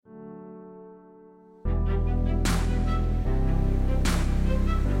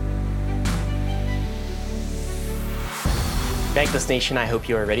Bankless Nation, I hope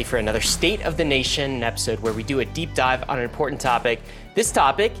you are ready for another State of the Nation, an episode where we do a deep dive on an important topic. This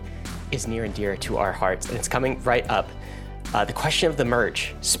topic is near and dear to our hearts, and it's coming right up. The question of the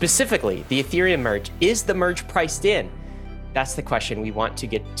merge, specifically the Ethereum merge. Is the merge priced in? That's the question we want to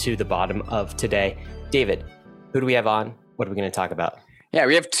get to the bottom of today. David, who do we have on? What are we going to talk about? Yeah,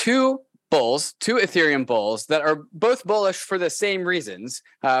 we have two Ethereum bulls that are both bullish for the same reasons.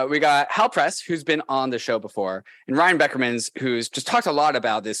 We got Hal Press, who's been on the show before, and Ryan Beckermans, who's just talked a lot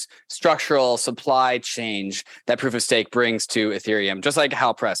about this structural supply change that proof of stake brings to Ethereum, just like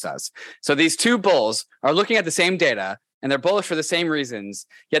Hal Press does. So these two bulls are looking at the same data, and they're bullish for the same reasons,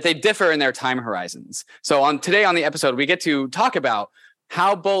 yet they differ in their time horizons. So today on the episode, we get to talk about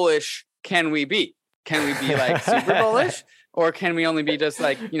how bullish can we be? Can we be like super bullish? Or can we only be just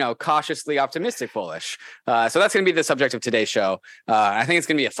like, cautiously optimistic bullish? So that's going to be the subject of today's show. I think it's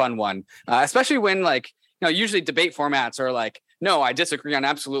going to be a fun one, especially when usually debate formats are like, no, I disagree on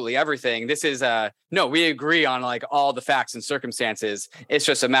absolutely everything. This is no, we agree on like all the facts and circumstances. It's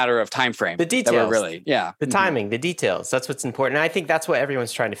just a matter of time frame. The details, the timing, the details. That's what's important. And I think that's what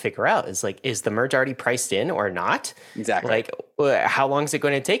everyone's trying to figure out is the merge already priced in or not? Exactly. How long is it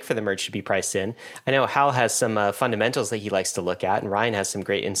going to take for the merge to be priced in? I know Hal has some fundamentals that he likes to look at, and Ryan has some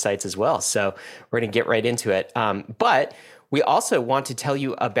great insights as well. So we're going to get right into it. But we also want to tell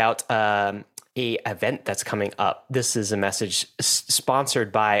you about a event that's coming up. This is a message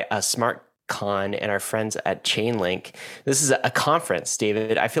sponsored by SmartCon and our friends at Chainlink. This is a conference,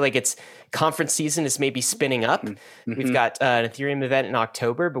 David. I feel like it's conference season is maybe spinning up. Mm-hmm. We've got an Ethereum event in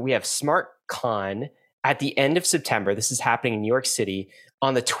October, but we have SmartCon at the end of September. This is happening in New York City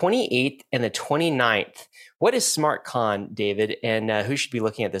on the 28th and the 29th. What is SmartCon, David, and who should be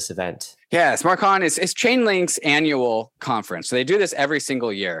looking at this event? Yeah, SmartCon is Chainlink's annual conference. So they do this every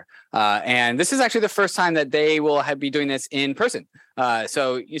single year. And this is actually the first time that they will be doing this in person.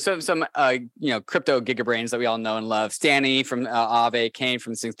 So you saw some crypto gigabrains that we all know and love. Stanny from Aave, Kane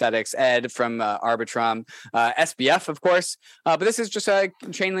from Synthetics, Ed from Arbitrum, SBF, of course. But this is just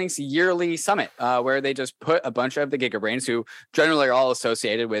Chainlink's yearly summit where they just put a bunch of the gigabrains who generally are all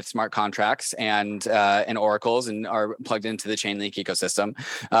associated with smart contracts and oracles and are plugged into the Chainlink ecosystem.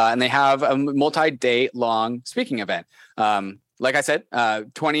 And they have a multi-day long speaking event. Like I said,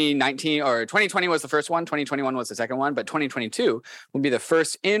 2019 or 2020 was the first one. 2021 was the second one, but 2022 will be the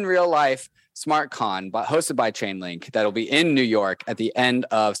first in real life SmartCon hosted by Chainlink that'll be in New York at the end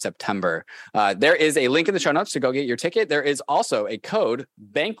of September. There is a link in the show notes to go get your ticket. There is also a code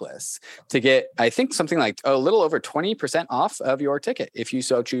Bankless to get, I think, something like a little over 20% off of your ticket if you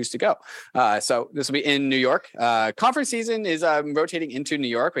so choose to go. So this will be in New York. Conference season is rotating into New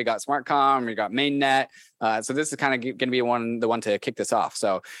York. We got SmartCon, we got Mainnet. So this is kind of going to be the one to kick this off.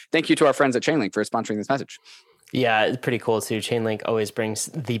 So thank you to our friends at Chainlink for sponsoring this message. Yeah, it's pretty cool too. Chainlink always brings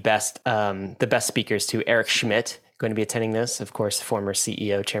the best speakers to. Eric Schmidt going to be attending this, of course, former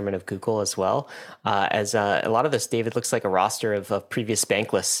CEO, chairman of Google as well. As a lot of this, David, looks like a roster of previous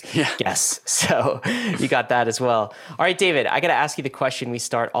Bankless guests. So you got that as well. All right, David, I got to ask you the question we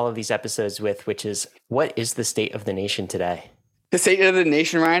start all of these episodes with, which is, what is the state of the nation today? The state of the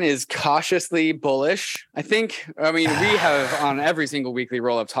nation, Ryan, is cautiously bullish. We have on every single weekly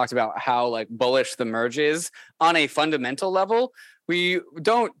roll-up talked about how bullish the merge is on a fundamental level. We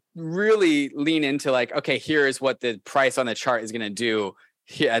don't really lean into okay, here is what the price on the chart is going to do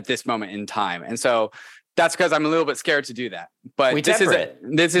here at this moment in time. And so that's because I'm a little bit scared to do that. But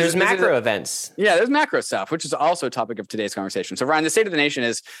there's macro events. Yeah, there's macro stuff, which is also a topic of today's conversation. So Ryan, the state of the nation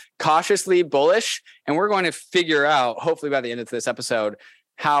is cautiously bullish, and we're going to figure out, hopefully by the end of this episode,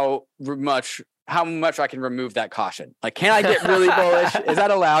 how much I can remove that caution. Can I get really bullish? Is that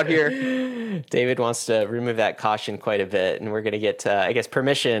allowed here? David wants to remove that caution quite a bit, and we're going to get,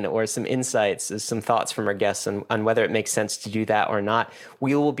 permission or some insights, some thoughts from our guests on whether it makes sense to do that or not.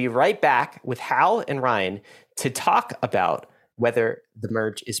 We will be right back with Hal and Ryan to talk about whether the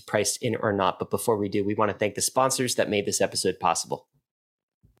merge is priced in or not. But before we do, we want to thank the sponsors that made this episode possible.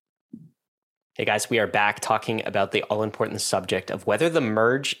 Hey guys, we are back talking about the all-important subject of whether the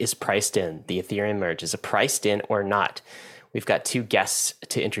merge is priced in, the Ethereum merge. Is it priced in or not? We've got two guests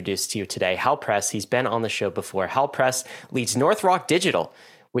to introduce to you today. Hal Press, he's been on the show before. Hal Press leads North Rock Digital,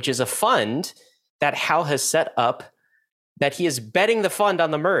 which is a fund that Hal has set up that he is betting the fund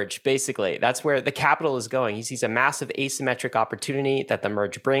on the merge, basically. That's where the capital is going. He sees a massive asymmetric opportunity that the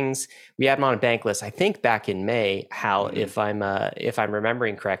merge brings. We had him on Bankless, I think back in May, Hal, if I'm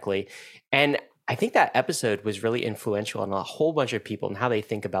remembering correctly. And I think that episode was really influential on a whole bunch of people and how they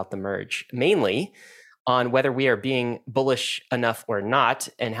think about the merge. Mainly, on whether we are being bullish enough or not.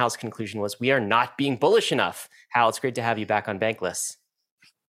 And Hal's conclusion was we are not being bullish enough. Hal, it's great to have you back on Bankless.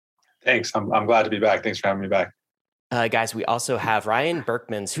 Thanks. I'm glad to be back. Thanks for having me back. Guys, we also have Ryan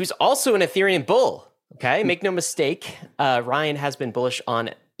Berkmans, who's also an Ethereum bull. Okay, make no mistake. Ryan has been bullish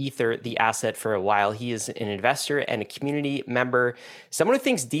on Ether, the asset, for a while. He is an investor and a community member, someone who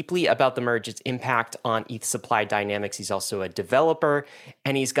thinks deeply about the merge, its impact on ETH supply dynamics. He's also a developer,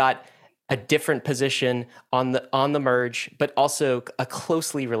 and he's got a different position on the merge, but also a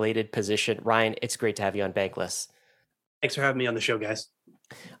closely related position. Ryan, it's great to have you on Bankless. Thanks for having me on the show, guys.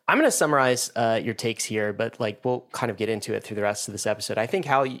 I'm going to summarize your takes here, but we'll kind of get into it through the rest of this episode. I think,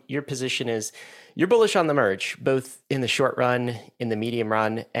 Hal, your position is you're bullish on the merge, both in the short run, in the medium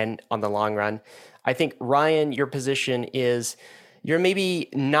run, and on the long run. I think, Ryan, your position is you're maybe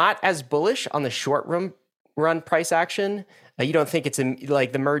not as bullish on the short run price action. You don't think it's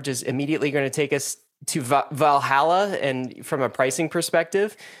the merge is immediately going to take us to Valhalla and from a pricing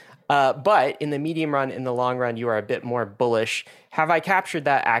perspective. But in the medium run, in the long run, you are a bit more bullish. Have I captured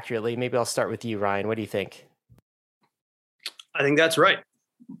that accurately? Maybe I'll start with you, Ryan. What do you think? I think that's right.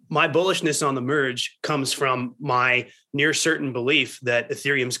 My bullishness on the merge comes from my near certain belief that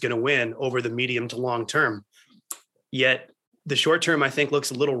Ethereum's going to win over the medium to long term. Yet the short term, I think,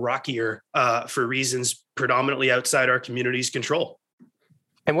 looks a little rockier for reasons predominantly outside our community's control.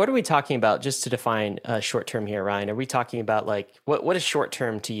 And what are we talking about, just to define short term here, Ryan? Are we talking about what is short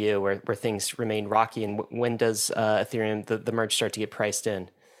term to you where things remain rocky, and when does Ethereum, the merge, start to get priced in?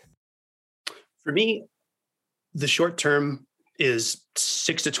 For me, the short term is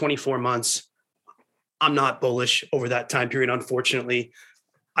 6 to 24 months. I'm not bullish over that time period, unfortunately.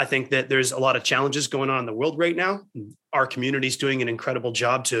 I think that there's a lot of challenges going on in the world right now. Our community is doing an incredible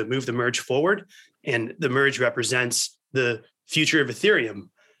job to move the merge forward, and the merge represents the future of Ethereum.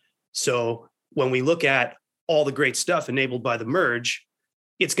 So when we look at all the great stuff enabled by the merge,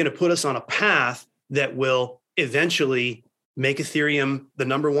 it's going to put us on a path that will eventually make Ethereum the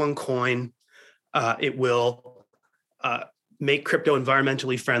number one coin. It will make crypto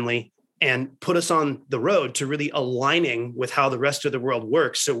environmentally friendly and put us on the road to really aligning with how the rest of the world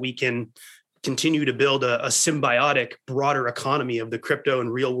works, so we can continue to build a symbiotic, broader economy of the crypto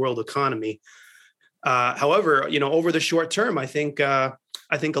and real world economy. However, over the short term, I think a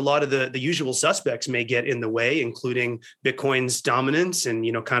lot of the usual suspects may get in the way, including Bitcoin's dominance and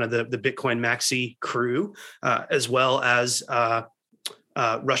kind of the Bitcoin maxi crew, as well as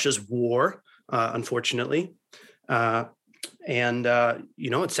Russia's war, unfortunately.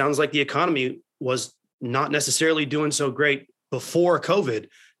 It sounds like the economy was not necessarily doing so great before COVID,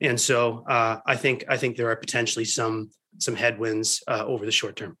 and so I think there are potentially some headwinds over the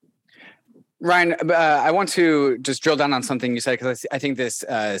short term. Ryan, I want to just drill down on something you said, because I think this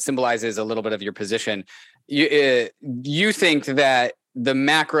symbolizes a little bit of your position. You think that the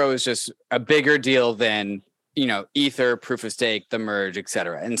macro is just a bigger deal than Ether, proof of stake, the merge, et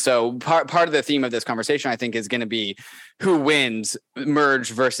cetera. And so part of the theme of this conversation, I think, is going to be who wins,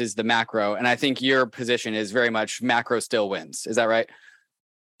 merge versus the macro. And I think your position is very much macro still wins. Is that right?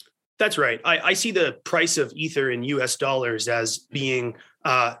 That's right. I see the price of Ether in US dollars as being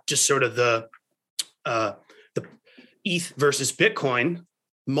just sort of the ETH versus Bitcoin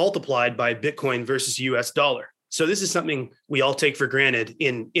multiplied by Bitcoin versus US dollar. So this is something we all take for granted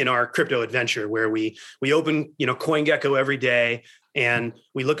in our crypto adventure, where we open CoinGecko every day and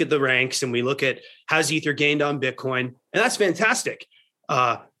we look at the ranks and we look at has Ether gained on Bitcoin, and that's fantastic.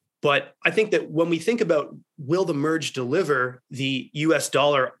 But I think that when we think about will the merge deliver the US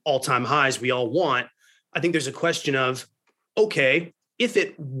dollar all-time highs we all want, I think there's a question of, okay, if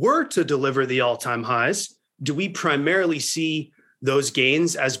it were to deliver the all-time highs, do we primarily see those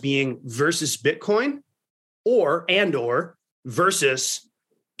gains as being versus Bitcoin or versus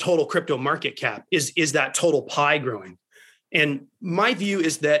total crypto market cap? Is that total pie growing? And my view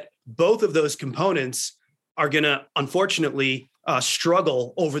is that both of those components are going to, unfortunately,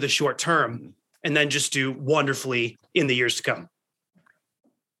 struggle over the short term and then just do wonderfully in the years to come.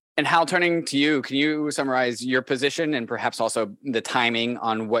 And Hal, turning to you, can you summarize your position and perhaps also the timing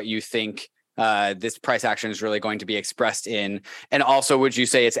on what you think this price action is really going to be expressed in? And also, would you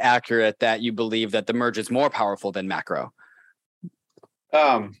say it's accurate that you believe that the merge is more powerful than macro?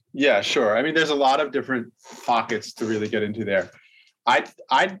 Yeah, sure. I mean, there's a lot of different pockets to really get into there. I'd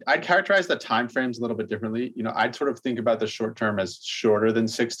characterize the timeframes a little bit differently. I'd sort of think about the short term as shorter than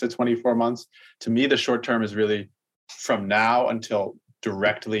 6 to 24 months. To me, the short term is really from now until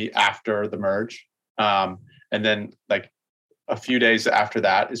directly after the merge. And then a few days after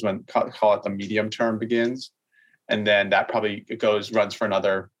that is when, call it, the medium term begins. And then that probably runs for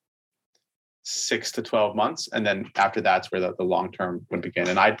another 6 to 12 months. And then after that's where the long-term would begin.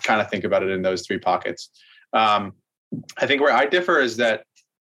 And I kind of think about it in those three pockets. I think where I differ is that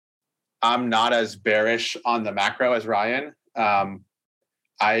I'm not as bearish on the macro as Ryan.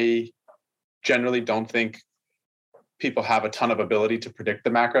 I generally don't think people have a ton of ability to predict the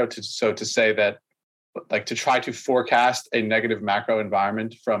macro. So to say that, like, to try to forecast a negative macro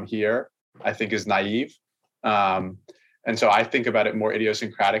environment from here, I think is naive. And so I think about it more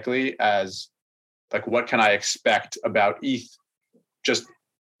idiosyncratically as, like, what can I expect about ETH just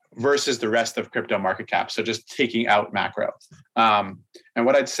versus the rest of crypto market cap? So just taking out macro. And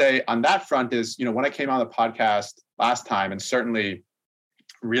what I'd say on that front is, when I came on the podcast last time and certainly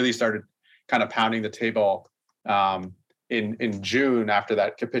really started kind of pounding the table in June after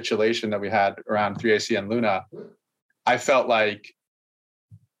that capitulation that we had around 3AC and Luna, I felt like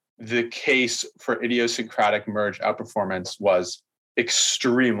the case for idiosyncratic merge outperformance was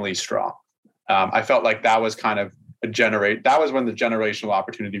extremely strong. I felt like that was kind of that was when the generational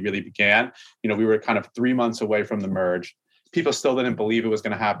opportunity really began. We were kind of 3 months away from the merge. People still didn't believe it was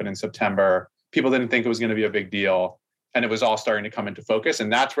going to happen in September. People didn't think it was going to be a big deal. And it was all starting to come into focus.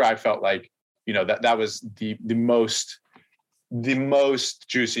 And that's where I felt like, that was the most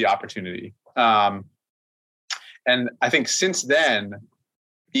juicy opportunity. And I think since then,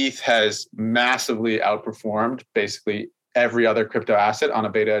 ETH has massively outperformed basically every other crypto asset on a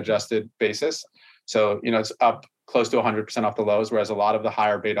beta adjusted basis. So, it's up close to 100% off the lows, whereas a lot of the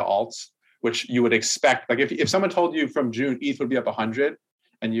higher beta alts, which you would expect, like if someone told you from June, ETH would be up 100,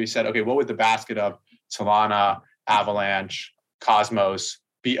 and you said, okay, what would the basket of Solana, Avalanche, Cosmos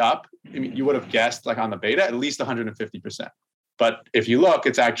be up? I mean, you would have guessed, like, on the beta, at least 150%. But if you look,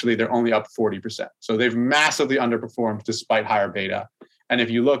 it's actually, they're only up 40%. So they've massively underperformed despite higher beta. And if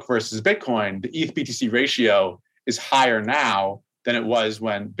you look versus Bitcoin, the ETH BTC ratio is higher now than it was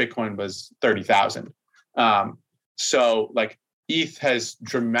when Bitcoin was 30,000. So, like, ETH has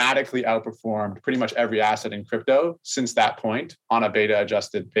dramatically outperformed pretty much every asset in crypto since that point on a beta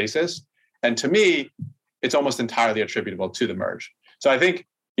adjusted basis. And to me, it's almost entirely attributable to the merge. So I think,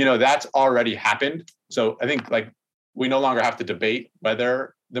 that's already happened. So I think, like, we no longer have to debate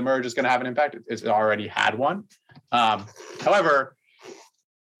whether the merge is going to have an impact. It's already had one. However,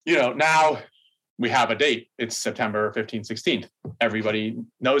 now we have a date. It's September 15th, 16th. Everybody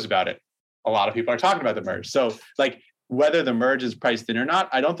knows about it. A lot of people are talking about the merge. So, like, whether the merge is priced in or not,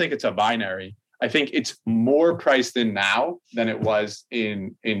 I don't think it's a binary. I think it's more priced in now than it was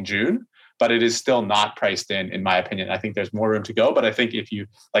in June, but it is still not priced in my opinion. I think there's more room to go, but I think if you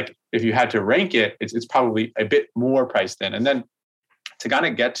had to rank it, it's probably a bit more priced in. And then to kind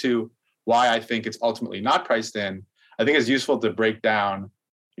of get to why I think it's ultimately not priced in, I think it's useful to break down,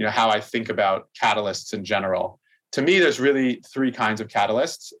 how I think about catalysts in general. To me, there's really three kinds of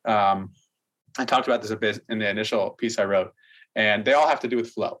catalysts. I talked about this a bit in the initial piece I wrote, and they all have to do with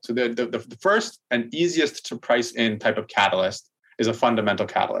flow. So the first and easiest to price in type of catalyst is a fundamental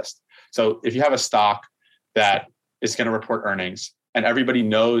catalyst. So if you have a stock that is going to report earnings and everybody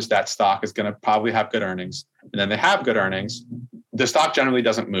knows that stock is going to probably have good earnings, and then they have good earnings, the stock generally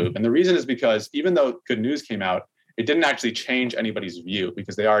doesn't move. And the reason is because even though good news came out, it didn't actually change anybody's view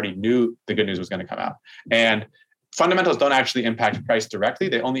because they already knew the good news was going to come out. And fundamentals don't actually impact price directly.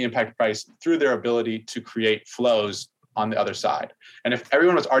 They only impact price through their ability to create flows on the other side. And if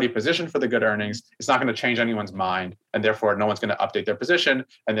everyone was already positioned for the good earnings, it's not going to change anyone's mind. And therefore, no one's going to update their position.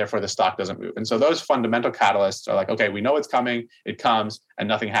 And therefore, the stock doesn't move. And so those fundamental catalysts are like, okay, we know it's coming, it comes, and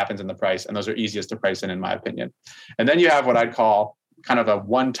nothing happens in the price. And those are easiest to price in my opinion. And then you have what I'd call kind of a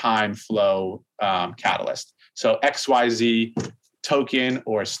one-time flow catalyst. So XYZ token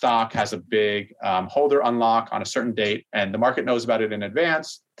or stock has a big holder unlock on a certain date, and the market knows about it in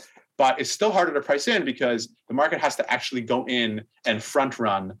advance. But it's still harder to price in because the market has to actually go in and front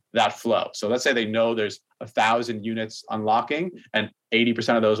run that flow. So let's say they know there's 1,000 units unlocking and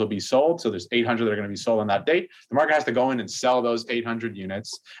 80% of those will be sold. So there's 800 that are going to be sold on that date. The market has to go in and sell those 800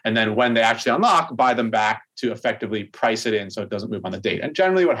 units. And then when they actually unlock, buy them back to effectively price it in so it doesn't move on the date. And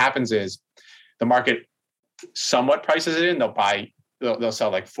generally what happens is the market somewhat prices it in. They'll sell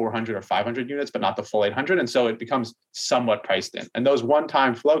like 400 or 500 units, but not the full 800. And so it becomes somewhat priced in. And those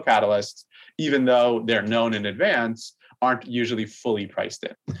one-time flow catalysts, even though they're known in advance, aren't usually fully priced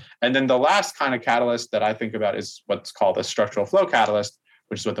in. And then the last kind of catalyst that I think about is what's called a structural flow catalyst,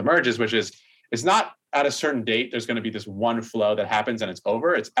 which is what the merge is, which is it's not at a certain date, there's going to be this one flow that happens and it's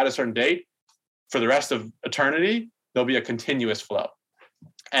over. It's at a certain date for the rest of eternity, there'll be a continuous flow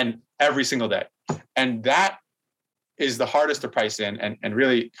and every single day. And that is the hardest to price in and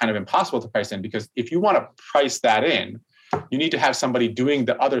really kind of impossible to price in, because if you want to price that in, you need to have somebody doing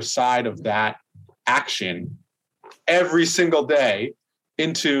the other side of that action every single day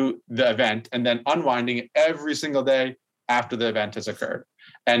into the event and then unwinding it every single day after the event has occurred.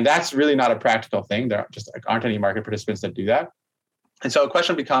 And that's really not a practical thing. There aren't any market participants that do that. And so a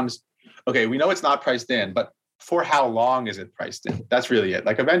question becomes, okay, we know it's not priced in, but for how long is it priced in? That's really it.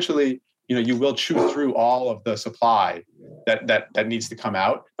 Like eventually, you will chew through all of the supply that needs to come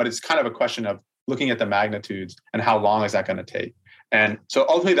out, but it's kind of a question of looking at the magnitudes and how long is that going to take. And so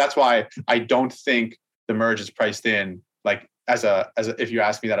ultimately, that's why I don't think the merge is priced in, like as a if you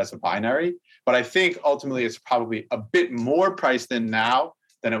ask me that as a binary, but I think ultimately it's probably a bit more priced in now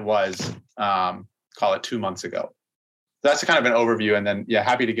than it was, call it 2 months ago. That's kind of an overview, and then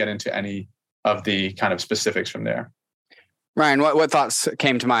happy to get into any of the kind of specifics from there. Ryan, what thoughts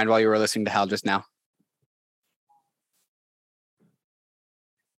came to mind while you were listening to Hal just now?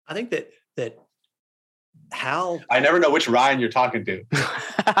 I think that Hal. I never know which Ryan you're talking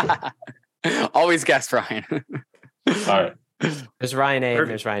to. Always guess Ryan. All right. There's Ryan A Perfect. and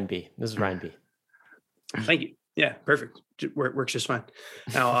there's Ryan B. This is Ryan B. Thank you. Yeah, perfect. Works just fine.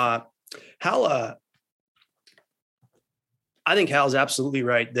 Now, Hal, I think Hal's absolutely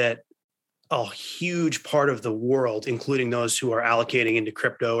right that a huge part of the world, including those who are allocating into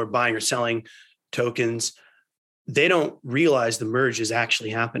crypto or buying or selling tokens, they don't realize the merge is actually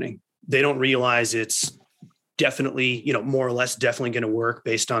happening. They don't realize it's definitely, more or less definitely going to work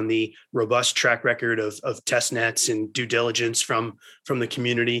based on the robust track record of test nets and due diligence from the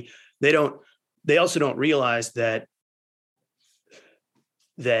community. They also don't realize that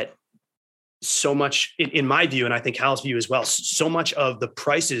so much, in my view, and I think Hal's view as well, so much of the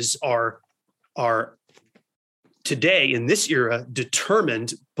prices are today in this era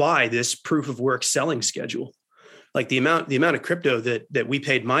determined by this proof of work selling schedule. Like the amount of crypto that we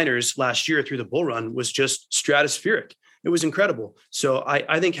paid miners last year through the bull run was just stratospheric. It was incredible. So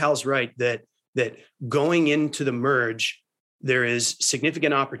I think Hal's right that going into the merge, there is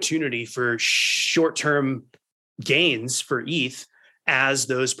significant opportunity for short-term gains for ETH as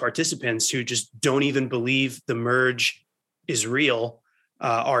those participants who just don't even believe the merge is real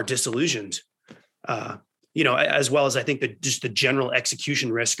are disillusioned. As well as I think that just the general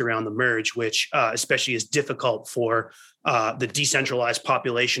execution risk around the merge, which especially is difficult for the decentralized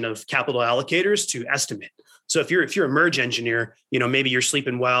population of capital allocators to estimate. So if you're a merge engineer, maybe you're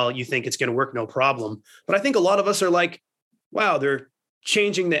sleeping well, you think it's going to work no problem. But I think a lot of us are like, wow, they're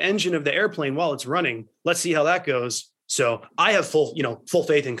changing the engine of the airplane while it's running. Let's see how that goes. So I have full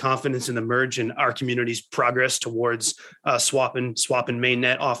faith and confidence in the merge and our community's progress towards swapping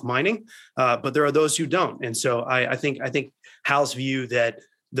mainnet off mining. But there are those who don't. And so I think Hal's view that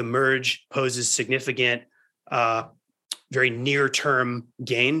the merge poses significant, very near-term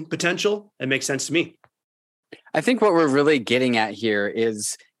gain potential, it makes sense to me. I think what we're really getting at here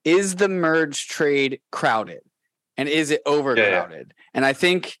is the merge trade crowded? And is it overcrowded? Yeah. And I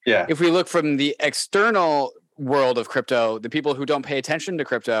think if we look from the external world of crypto, the people who don't pay attention to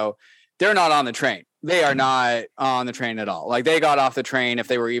crypto, they're not on the train. They are not on the train at all. Like they got off the train if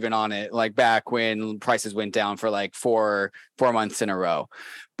they were even on it, like back when prices went down for like four months in a row.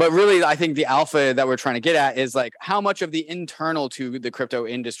 But really, I think the alpha that we're trying to get at is like how much of the internal to the crypto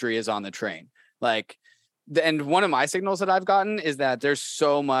industry is on the train. Like, and one of my signals that I've gotten is that there's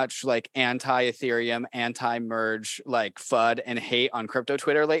so much like anti-Ethereum, anti-merge, like FUD and hate on crypto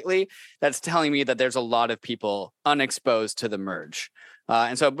Twitter lately. That's telling me that there's a lot of people unexposed to the merge.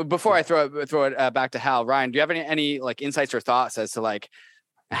 And so before I throw it back to Hal, Ryan, do you have any like insights or thoughts as to like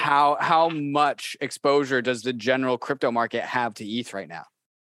how much exposure does the general crypto market have to ETH right now?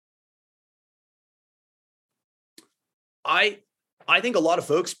 I think a lot of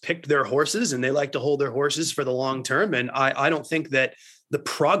folks picked their horses and they like to hold their horses for the long term. And I don't think that the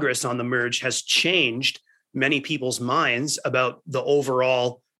progress on the merge has changed many people's minds about the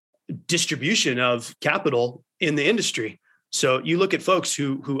overall distribution of capital in the industry. So you look at folks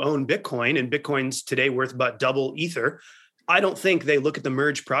who own Bitcoin, and Bitcoin's today worth about double Ether. I don't think they look at the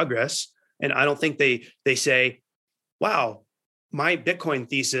merge progress, and I don't think they say, wow, my Bitcoin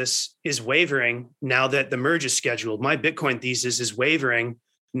thesis is wavering now that the merge is scheduled. My Bitcoin thesis is wavering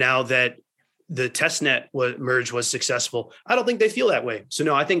now that the testnet merge was successful. I don't think they feel that way. So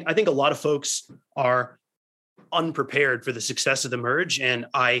no, I think a lot of folks are unprepared for the success of the merge. And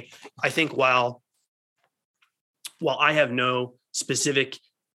I think while I have no specific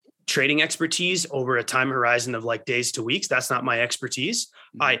trading expertise over a time horizon of like days to weeks, that's not my expertise.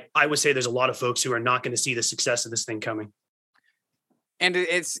 I would say there's a lot of folks who are not going to see the success of this thing coming. And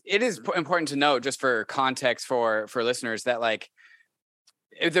it is important to note, just for context for listeners, that like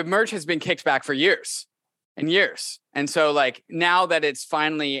the merge has been kicked back for years. in years. And so like now that it's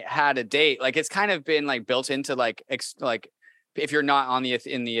finally had a date, like it's kind of been like built into like if you're not on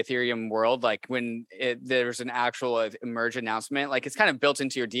in the Ethereum world, like when there's an actual merge announcement, like it's kind of built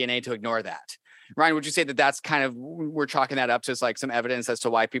into your DNA to ignore that. Ryan, would you say that that's kind of, we're chalking that up to like some evidence as to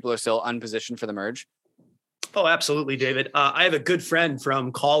why people are still unpositioned for the merge? Oh, absolutely, David. I have a good friend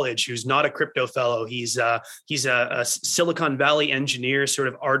from college who's not a crypto fellow. He's a Silicon Valley engineer, sort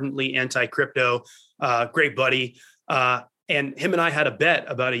of ardently anti-crypto, great buddy. And him and I had a bet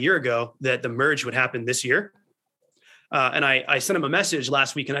about a year ago that the merge would happen this year. And I sent him a message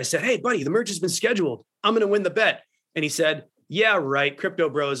last week and I said, hey, buddy, the merge has been scheduled. I'm going to win the bet. And he said, yeah, right. Crypto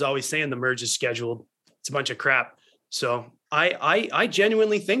bro is always saying the merge is scheduled. It's a bunch of crap. So I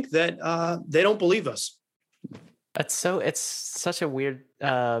genuinely think that they don't believe us. It's such a weird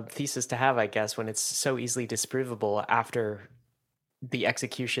thesis to have, I guess, when it's so easily disprovable after the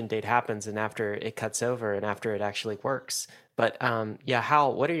execution date happens and after it cuts over and after it actually works. But yeah,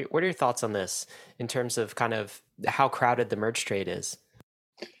 Hal, what are your thoughts on this in terms of kind of how crowded the merge trade is?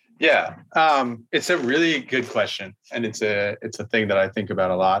 Yeah, it's a really good question, and it's a thing that I think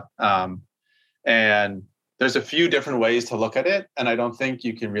about a lot. And there's a few different ways to look at it, and I don't think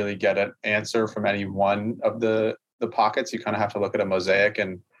you can really get an answer from any one of the pockets. You kind of have to look at a mosaic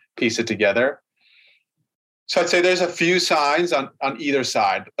and piece it together. So I'd say there's a few signs on either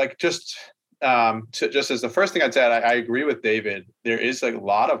side. Like just as the first thing I'd say, I agree with David. There is a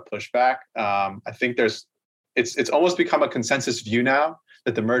lot of pushback. I think it's almost become a consensus view now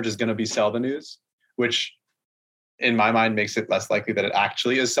that the merge is going to be sell the news, which in my mind makes it less likely that it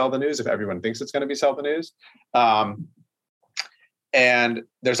actually is sell the news if everyone thinks it's going to be sell the news. And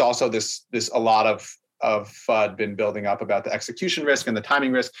there's also this a lot of FUD been building up about the execution risk and the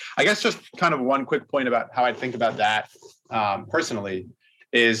timing risk. I guess just kind of one quick point about how I think about that personally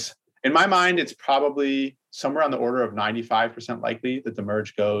is, in my mind, it's probably somewhere on the order of 95% likely that the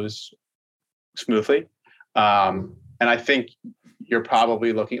merge goes smoothly. And I think you're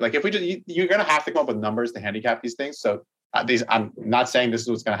probably looking, like if you're going to have to come up with numbers to handicap these things. So I'm not saying this is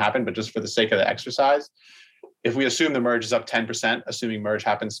what's going to happen, but just for the sake of the exercise, if we assume the merge is up 10%, assuming merge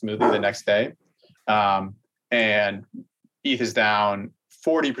happens smoothly the next day, and ETH is down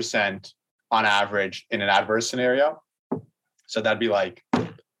 40% on average in an adverse scenario. So that'd be like,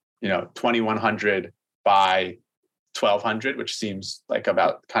 2,100 by 1,200, which seems like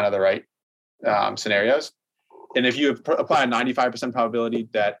about kind of the right scenarios. And if you apply a 95% probability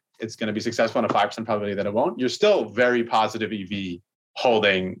that it's going to be successful and a 5% probability that it won't, you're still very positive EV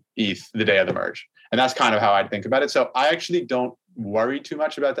holding ETH the day of the merge. And that's kind of how I'd think about it. So I actually don't worry too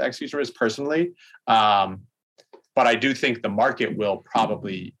much about the execution risk personally. But I do think the market will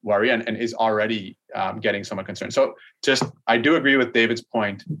probably worry and is already getting somewhat concerned. So I do agree with David's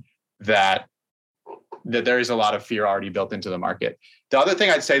point that there is a lot of fear already built into the market. The other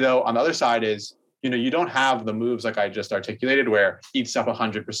thing I'd say, though, on the other side is, you don't have the moves like I just articulated where ETH's up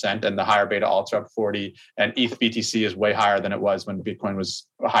 100% and the higher beta alts are up 40 and ETH BTC is way higher than it was when Bitcoin was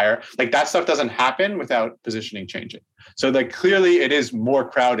higher. Like that stuff doesn't happen without positioning changing. So like clearly it is more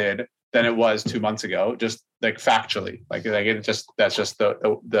crowded than it was 2 months ago, just like factually, like it just, that's just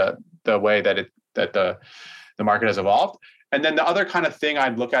the way that the market has evolved. And then the other kind of thing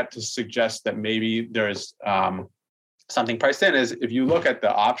I'd look at to suggest that maybe there's something priced in is if you look at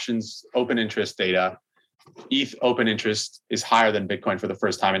the options open interest data, ETH open interest is higher than Bitcoin for the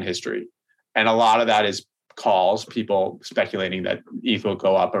first time in history. And a lot of that is calls, people speculating that ETH will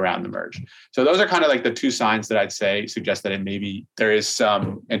go up around the merge. So those are kind of like the two signs that I'd say suggest that there is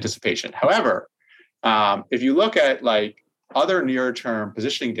some anticipation. However, if you look at like other near term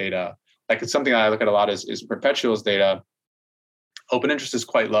positioning data, like it's something that I look at a lot is perpetuals data. Open interest is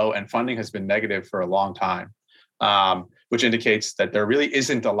quite low and funding has been negative for a long time. Which indicates that there really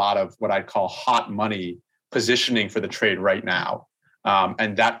isn't a lot of what I'd call hot money positioning for the trade right now.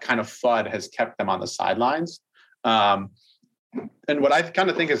 And that kind of FUD has kept them on the sidelines. And what I kind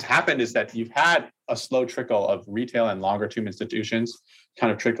of think has happened is that you've had a slow trickle of retail and longer term institutions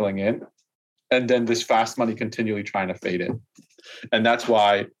kind of trickling in, and then this fast money continually trying to fade in. And that's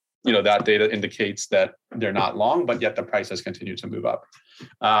why, that data indicates that they're not long, but yet the price has continued to move up.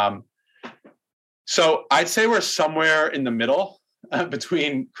 So I'd say we're somewhere in the middle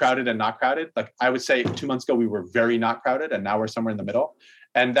between crowded and not crowded. Like I would say 2 months ago, we were very not crowded and now we're somewhere in the middle.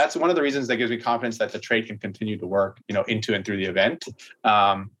 And that's one of the reasons that gives me confidence that the trade can continue to work, into and through the event,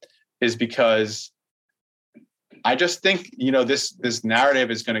 is because I just think, this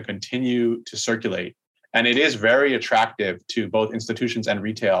narrative is going to continue to circulate. And it is very attractive to both institutions and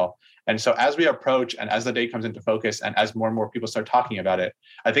retail. And so as we approach and as the date comes into focus and as more and more people start talking about it,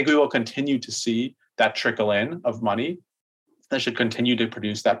 I think we will continue to see that trickle in of money that should continue to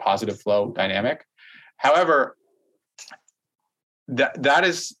produce that positive flow dynamic. However, that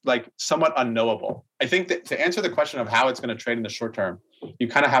is like somewhat unknowable. I think that to answer the question of how it's going to trade in the short term, you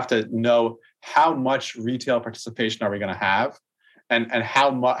kind of have to know how much retail participation are we going to have, and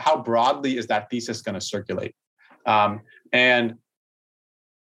how broadly is that thesis going to circulate. And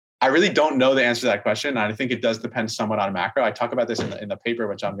I really don't know the answer to that question. And I think it does depend somewhat on macro. I talk about this in the paper,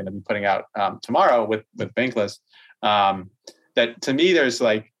 which I'm going to be putting out tomorrow with Bankless. That to me, there's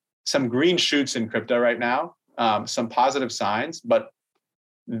like some green shoots in crypto right now, some positive signs, but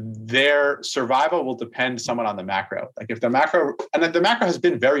their survival will depend somewhat on the macro. Like if the macro has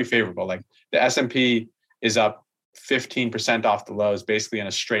been very favorable, like the S&P is up 15% off the lows, basically in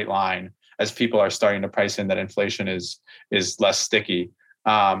a straight line, as people are starting to price in that inflation is less sticky.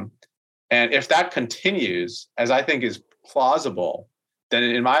 And if that continues, as I think is plausible, then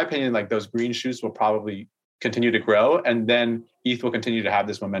in my opinion, like those green shoots will probably continue to grow, and then ETH will continue to have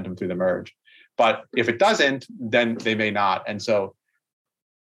this momentum through the merge. But if it doesn't, then they may not. And so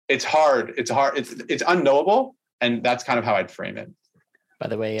it's hard. It's unknowable, and that's kind of how I'd frame it. By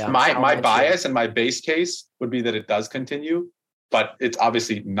the way, my bias and my base case would be that it does continue, but it's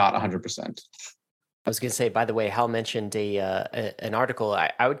obviously not 100%. I was going to say, by the way, Hal mentioned an article.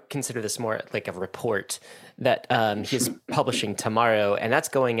 I would consider this more like a report that he's publishing tomorrow, and that's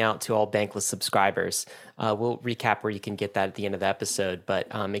going out to all Bankless subscribers. We'll recap where you can get that at the end of the episode,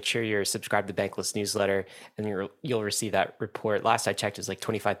 but make sure you're subscribed to Bankless newsletter, and you'll receive that report. Last I checked, it was like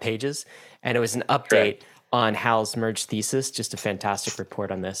 25 pages, and it was an update on Hal's merge thesis. Just a fantastic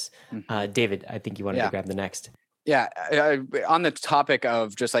report on this. David, I think you wanted to grab the next. Yeah, on the topic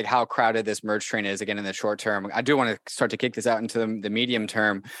of just like how crowded this merge train is again in the short term, I do want to start to kick this out into the medium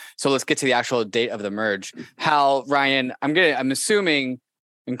term. So let's get to the actual date of the merge. Hal, Ryan, I'm assuming,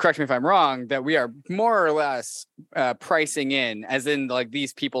 and correct me if I'm wrong, that we are more or less pricing in, as in like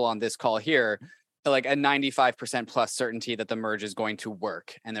these people on this call here, like a 95% plus certainty that the merge is going to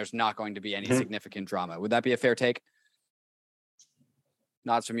work and there's not going to be any significant drama. Would that be a fair take?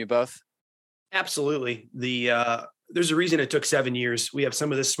 Nods from you both. Absolutely. There's a reason it took 7 years. We have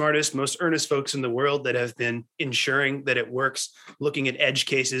some of the smartest, most earnest folks in the world that have been ensuring that it works, looking at edge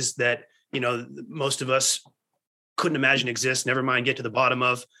cases that, most of us couldn't imagine exist, never mind get to the bottom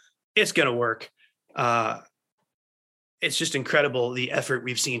of. It's going to work. It's just incredible the effort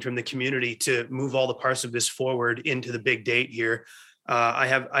we've seen from the community to move all the parts of this forward into the big date here. I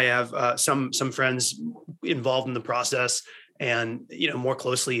have some friends involved in the process, and more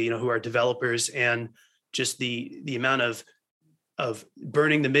closely, who are developers, and just the amount of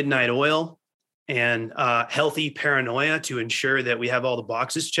burning the midnight oil and healthy paranoia to ensure that we have all the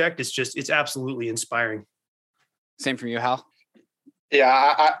boxes checked. It's absolutely inspiring. Same from you, Hal?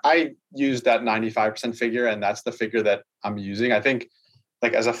 Yeah, I use that 95% figure, and that's the figure that I'm using. I think,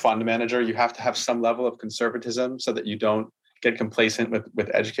 like as a fund manager, you have to have some level of conservatism so that you don't get complacent with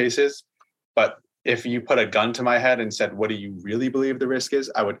edge cases. But if you put a gun to my head and said, what do you really believe the risk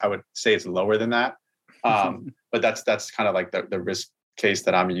is? I would say it's lower than that. But that's kind of like the risk case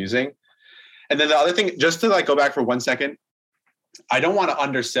that I'm using. And then the other thing, just to like go back for 1 second, I don't want to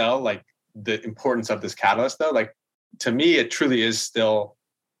undersell like the importance of this catalyst though. Like to me, it truly is still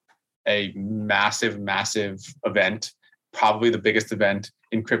a massive, massive event, probably the biggest event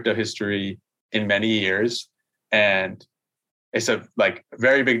in crypto history in many years. And it's a like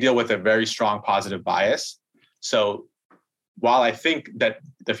very big deal with a very strong positive bias. So while I think that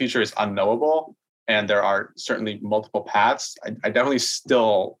the future is unknowable and there are certainly multiple paths, I definitely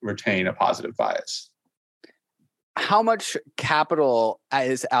still retain a positive bias. How much capital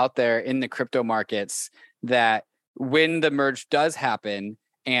is out there in the crypto markets that when the merge does happen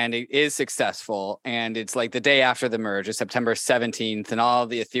and it is successful, and it's like the day after the merge is September 17th, and all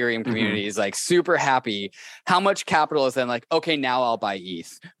the Ethereum community is like super happy. How much capital is then like, okay, now I'll buy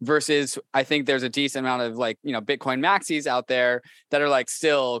ETH, versus I think there's a decent amount of like, Bitcoin maxis out there that are like,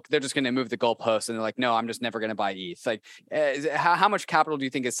 still, they're just going to move the goalposts and they're like, no, I'm just never going to buy ETH. Like how much capital do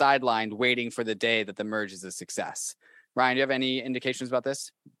you think is sidelined waiting for the day that the merge is a success? Ryan, do you have any indications about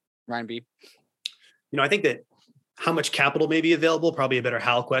this? Ryan B. I think that how much capital may be available, probably a better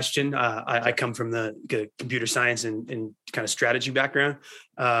Hal question. I come from the computer science and kind of strategy background.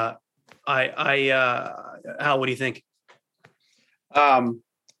 Hal, what do you think?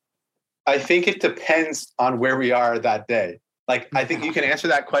 I think it depends on where we are that day. Like, I think you can answer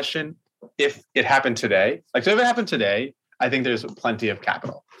that question if it happened today. Like, so if it happened today, I think there's plenty of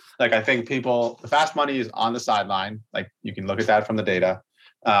capital. Like, I think the fast money is on the sideline. Like, you can look at that from the data.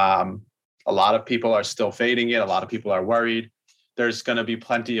 A lot of people are still fading it. A lot of people are worried. There's going to be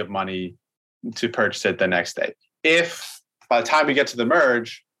plenty of money to purchase it the next day. If by the time we get to the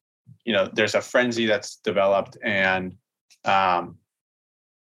merge, there's a frenzy that's developed and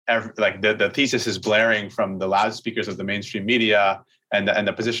the thesis is blaring from the loudspeakers of the mainstream media and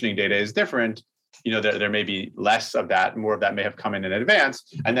the positioning data is different, there may be less of that, more of that may have come in advance.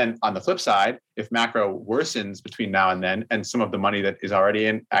 And then on the flip side, if macro worsens between now and then, and some of the money that is already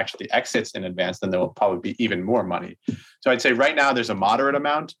in actually exits in advance, then there will probably be even more money. So I'd say right now there's a moderate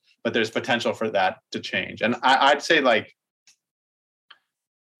amount, but there's potential for that to change. And I'd say like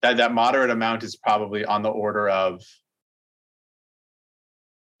that moderate amount is probably on the order of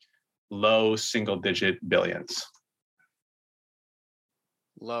low single-digit billions.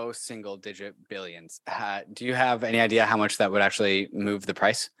 Low single-digit billions. Do you have any idea how much that would actually move the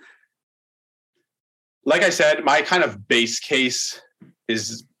price? Like I said, my kind of base case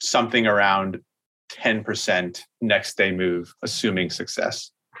is something around 10% next day move, assuming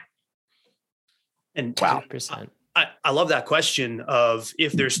success. And wow, percent. I love that question of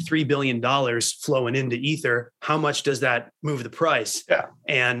if there's $3 billion flowing into Ether, how much does that move the price? Yeah.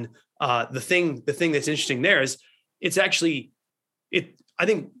 And the thing that's interesting there is it's actually, I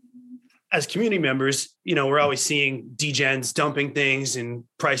think as community members, we're always seeing degens dumping things and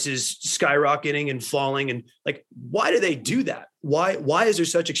prices skyrocketing and falling. And like, why do they do that? Why is there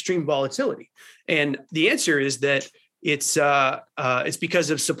such extreme volatility? And the answer is that it's because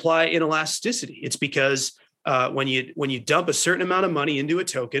of supply inelasticity. It's because when you dump a certain amount of money into a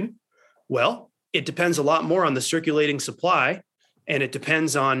token, well, it depends a lot more on the circulating supply, and it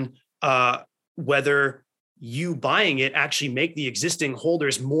depends on whether you buying it actually make the existing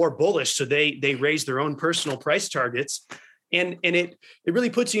holders more bullish, so they raise their own personal price targets, and it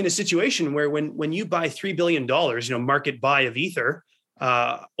really puts you in a situation where when you buy $3 billion, market buy of Ether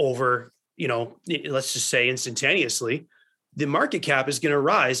over, let's just say instantaneously, the market cap is going to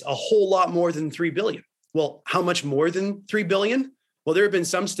rise a whole lot more than 3 billion. Well, how much more than 3 billion? Well, there have been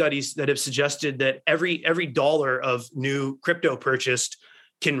some studies that have suggested that every dollar of new crypto purchased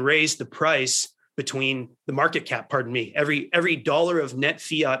can raise the price between the market cap, pardon me, every dollar of net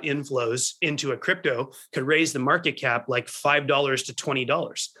fiat inflows into a crypto could raise the market cap like $5 to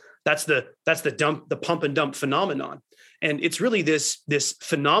 $20. That's the pump and dump phenomenon. And it's really this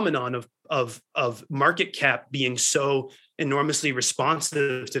phenomenon of market cap being so enormously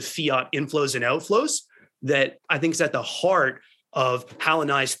responsive to fiat inflows and outflows that I think is at the heart of Hal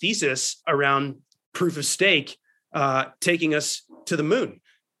and I's thesis around proof of stake taking us to the moon.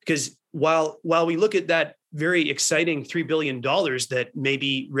 Because while we look at that very exciting $3 billion that may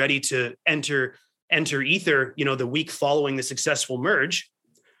be ready to enter Ether, the week following the successful merge,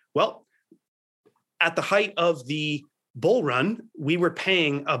 well, at the height of the bull run, we were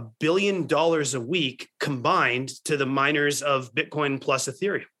paying $1 billion a week combined to the miners of Bitcoin plus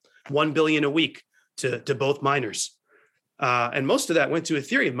Ethereum, 1 billion a week to both miners. And most of that went to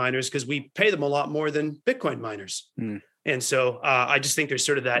Ethereum miners because we pay them a lot more than Bitcoin miners. Mm. And so I just think there's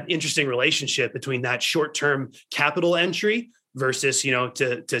sort of that interesting relationship between that short-term capital entry versus,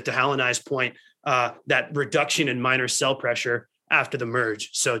 to Hal and I's point, that reduction in miner sell pressure after the merge.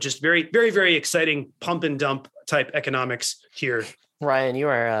 So just very, very, very exciting pump and dump type economics here. Ryan, you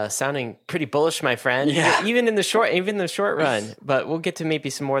are sounding pretty bullish, my friend. Yeah. Even in the short run. But we'll get to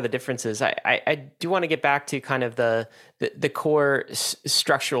maybe some more of the differences. I do want to get back to kind of the core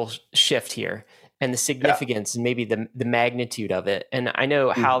structural shift here and the significance and maybe the magnitude of it. And I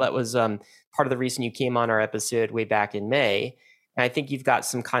know how that was part of the reason you came on our episode way back in May. And I think you've got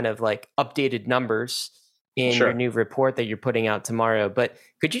some kind of like updated numbers in your new report that you're putting out tomorrow. But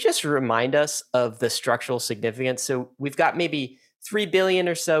could you just remind us of the structural significance? So we've got maybe 3 billion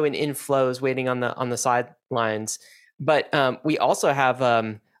or so in inflows waiting on the sidelines, but we also have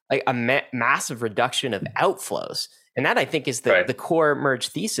like a massive reduction of outflows, and that I think is the core merge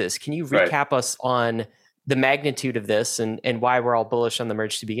thesis. Can you recap us on the magnitude of this and why we're all bullish on the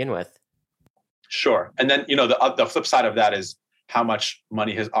merge to begin with? Sure, and then the flip side of that is how much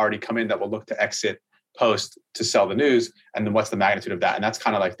money has already come in that will look to exit post to sell the news, and then what's the magnitude of that? And that's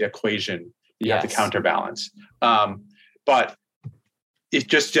kind of like the equation you have to counterbalance. But it's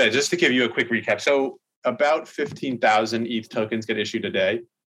just to give you a quick recap. So about 15,000 ETH tokens get issued a day,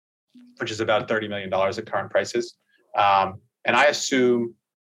 which is about $30 million at current prices. And I assume,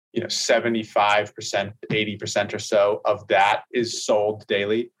 75%, 80% or so of that is sold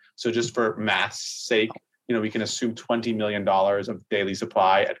daily. So just for math's sake, we can assume $20 million of daily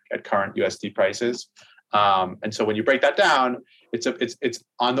supply at current USD prices. And so when you break that down, it's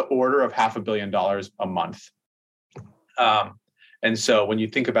on the order of $500 million a month. And so when you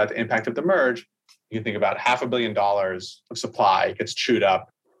think about the impact of the merge, you can think about $500 million of supply gets chewed up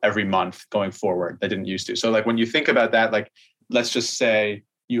every month going forward. They didn't used to. So like when you think about that, like let's just say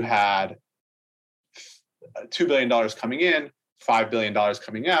you had $2 billion coming in, $5 billion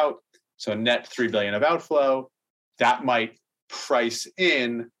coming out, so net $3 billion of outflow. That might price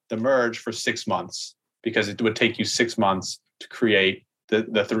in the merge for 6 months, because it would take you 6 months to create the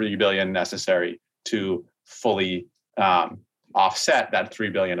 $3 billion necessary to fully offset that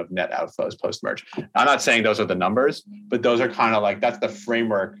 $3 billion of net outflows post-merge. I'm not saying those are the numbers, but those are kind of like, that's the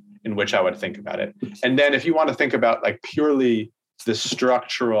framework in which I would think about it. And then if you want to think about like purely the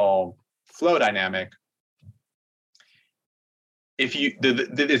structural flow dynamic, if you,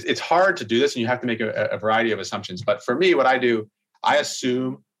 it's hard to do this and you have to make a variety of assumptions. But for me, what I do, I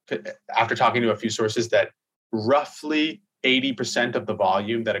assume after talking to a few sources that roughly 80% of the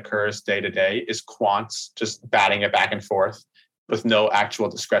volume that occurs day to day is quants just batting it back and forth with no actual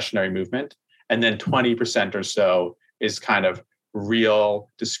discretionary movement. And then 20% or so is kind of real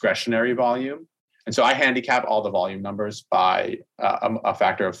discretionary volume. And so I handicap all the volume numbers by a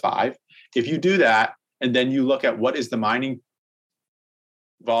factor of 5. If you do that, and then you look at what is the mining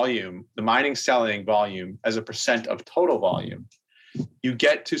volume, the mining selling volume as a percent of total volume, you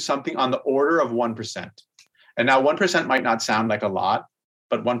get to something on the order of 1%. And now 1% might not sound like a lot,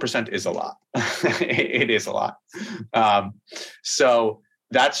 but 1% is a lot. It is a lot. So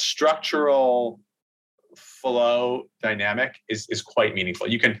that structural flow dynamic is quite meaningful.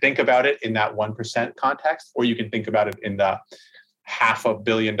 You can think about it in that 1% context, or you can think about it in the $500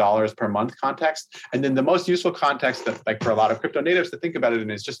 million per month context. And then the most useful context that, like for a lot of crypto natives to think about it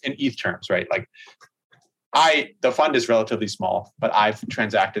in, is just in ETH terms, right? Like the fund is relatively small, but I've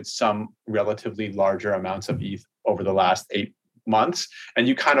transacted some relatively larger amounts of ETH over the last 8 months, and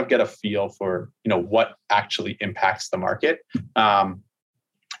you kind of get a feel for, what actually impacts the market.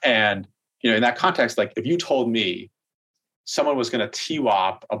 And in that context, like if you told me someone was going to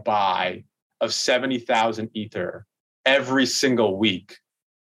TWAP a buy of 70,000 Ether every single week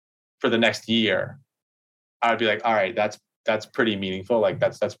for the next year, I'd be like, all right, that's pretty meaningful. Like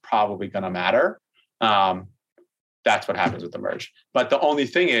that's probably going to matter. That's what happens with the merge. But the only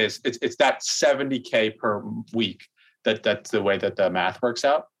thing is, it's that 70K per week. That's the way that the math works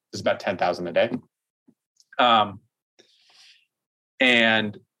out. It's about 10,000 a day.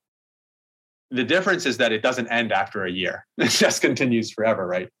 And the difference is that it doesn't end after a year. It just continues forever,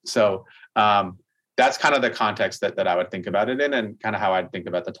 right? So that's kind of the context that I would think about it in, and kind of how I'd think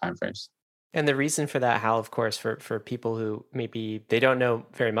about the timeframes. And the reason for that, Hal, of course, for people who maybe they don't know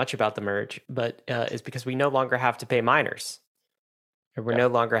very much about the merge, but is because we no longer have to pay miners. We're no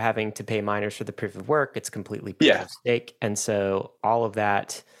longer having to pay miners for the proof of work. It's completely proof of stake. And so all of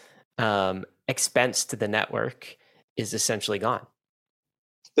that expense to the network is essentially gone.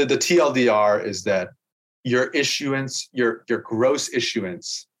 The TLDR is that your issuance, your gross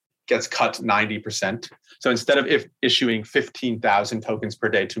issuance gets cut 90%. So instead of issuing 15,000 tokens per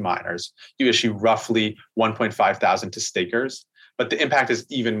day to miners, you issue roughly 1,500 to stakers. But the impact is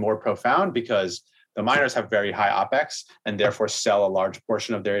even more profound because the miners have very high OPEX and therefore sell a large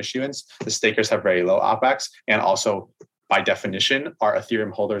portion of their issuance. The stakers have very low OPEX and also, by definition, are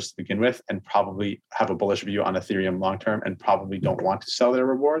Ethereum holders to begin with and probably have a bullish view on Ethereum long-term and probably don't want to sell their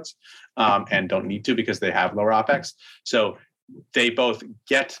rewards and don't need to because they have lower OPEX. So they both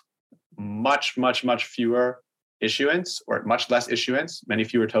get much, much, much fewer issuance, or much less issuance, many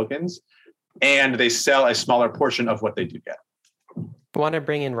fewer tokens, and they sell a smaller portion of what they do get. I want to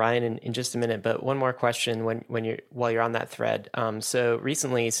bring in Ryan in just a minute, but one more question while you're on that thread. So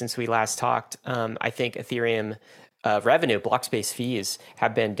recently, since we last talked, I think Ethereum revenue, block space fees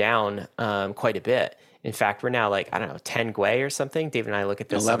have been down quite a bit. In fact, we're now like, 10 Gwei or something. David and I look at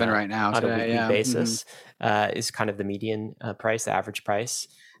this 11 right now on today, a weekly basis, is kind of the median price, the average price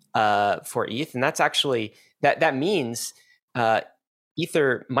for ETH. And that's actually, that means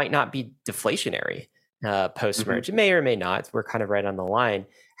Ether might not be deflationary post-merge. It may or may not. We're kind of right on the line.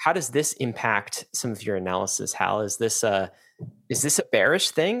 How does this impact some of your analysis, Hal? Is this a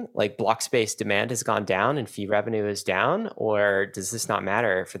bearish thing? Like block space demand has gone down and fee revenue is down? Or does this not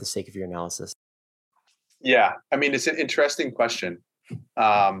matter for the sake of your analysis? Yeah, I mean, it's an interesting question.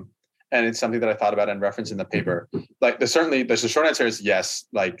 And it's something that I thought about and referenced in the paper. Like the short answer is yes,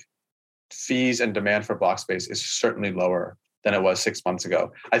 like fees and demand for block space is certainly lower than it was 6 months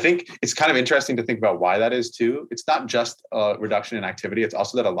ago. I think it's kind of interesting to think about why that is too. It's not just a reduction in activity. It's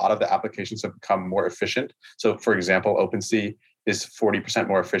also that a lot of the applications have become more efficient. So for example, OpenSea is 40%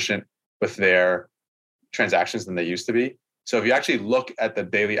 more efficient with their transactions than they used to be. So if you actually look at the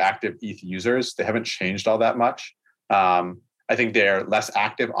daily active ETH users, they haven't changed all that much. I think they're less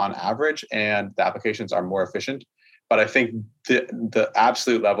active on average and the applications are more efficient. but I think the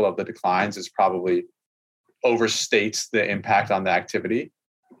absolute level of the declines is probably overstates the impact on the activity.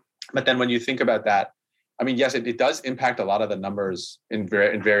 But then when you think about that, I mean, yes, it does impact a lot of the numbers in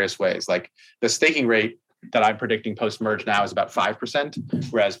various ways. Like the staking rate that I'm predicting post-merge now is about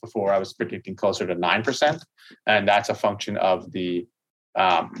 5%, whereas before I was predicting closer to 9%. And that's a function of the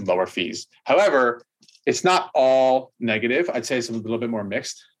lower fees. However, it's not all negative. I'd say it's a little bit more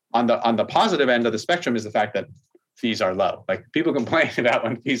mixed. On the positive end of the spectrum is the fact that fees are low. Like people complain about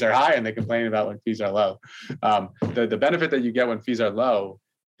when fees are high and they complain about when fees are low. The benefit that you get when fees are low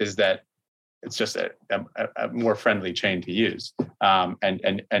is that it's just a more friendly chain to use.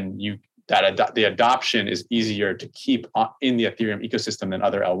 The adoption is easier to keep in the Ethereum ecosystem than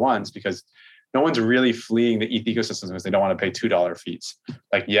other L1s because no one's really fleeing the ETH ecosystem because they don't want to pay $2 fees.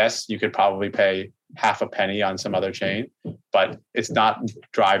 Like, yes, you could probably pay half a penny on some other chain, but it's not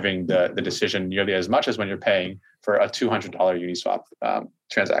driving the decision nearly as much as when you're paying for a $200 Uniswap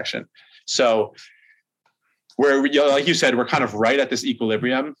transaction. So like you said, we're kind of right at this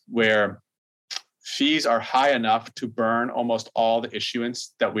equilibrium where fees are high enough to burn almost all the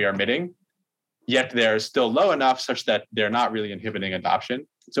issuance that we are emitting, yet they're still low enough such that they're not really inhibiting adoption.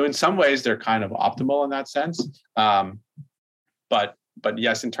 So in some ways, they're kind of optimal in that sense. But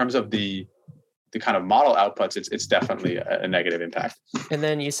yes, in terms of the kind of model outputs, it's definitely a negative impact. And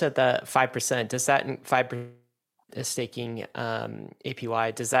then you said that 5%. Does that 5% staking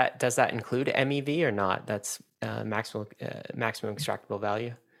APY? Does that include MEV or not? That's maximum extractable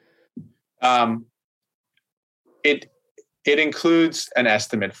value. It includes an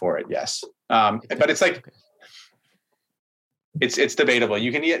estimate for it, yes. But it's like it's debatable.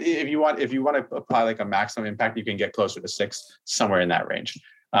 You can, if you want to apply like a maximum impact, you can get closer to 6, somewhere in that range.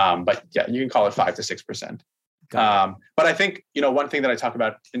 But yeah, you can call it 5 to 6%. But I think one thing that I talk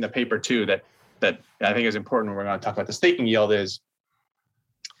about in the paper too that I think is important when we're going to talk about the staking yield is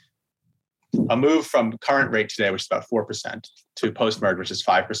a move from current rate today, which is about 4%, to post-merge, which is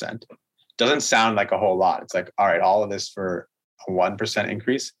 5%. Doesn't sound like a whole lot. It's like, all right, all of this for a 1%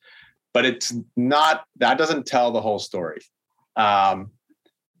 increase, but it's not. That doesn't tell the whole story. To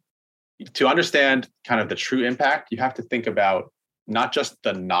understand kind of the true impact, you have to think about not just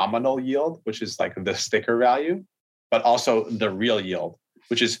the nominal yield, which is like the sticker value, but also the real yield,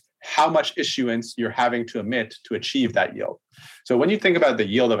 which is how much issuance you're having to emit to achieve that yield. So when you think about the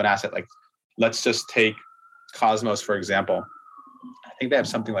yield of an asset, like let's just take Cosmos, for example. I think they have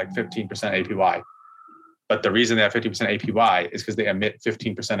something like 15% APY. But the reason they have 50% APY is because they emit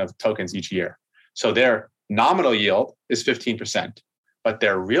 15% of tokens each year. So their nominal yield is 15%, but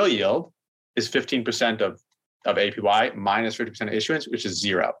their real yield is 15% of APY minus 50% of issuance, which is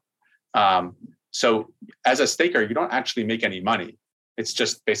 0. So as a staker, you don't actually make any money. It's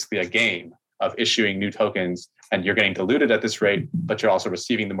just basically a game of issuing new tokens, and you're getting diluted at this rate, but you're also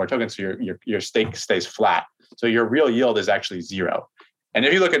receiving the more tokens, so your stake stays flat. So your real yield is actually 0. And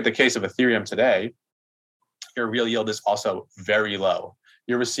if you look at the case of Ethereum today, your real yield is also very low.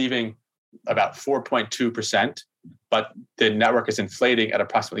 You're receiving about 4.2%, but the network is inflating at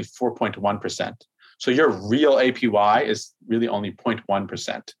approximately 4.1%. So your real APY is really only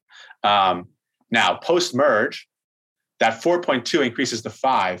 0.1%. Now, post-merge, that 4.2 increases to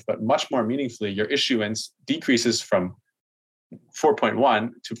 5, but much more meaningfully, your issuance decreases from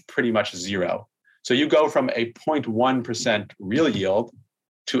 4.1 to pretty much 0. So you go from a 0.1% real yield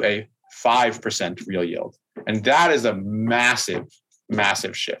to a 5% real yield. And that is a massive,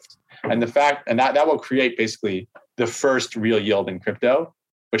 massive shift. And that will create basically the first real yield in crypto,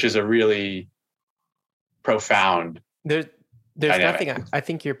 which is a really profound There's dynamic. nothing. I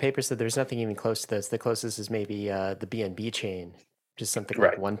think your paper said there's nothing even close to this. The closest is maybe the BNB chain, just something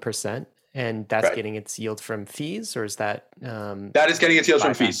like 1%, and that's getting its yield from fees, or is that? That is getting its yield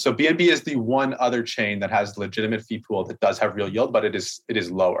from fees. So BNB is the one other chain that has legitimate fee pool that does have real yield, but it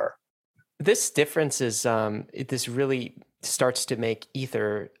is lower. This difference is this really starts to make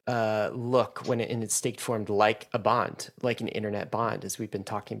Ether look when in its staked form like a bond, like an internet bond, as we've been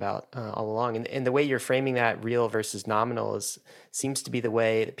talking about all along. And the way you're framing that real versus nominal seems to be the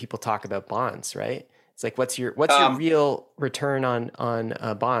way that people talk about bonds, right? It's like, what's your real return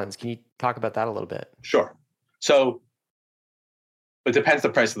on bonds? Can you talk about that a little bit? Sure. So it depends the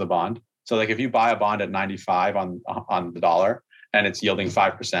price of the bond. So like if you buy a bond at 95 on the dollar and it's yielding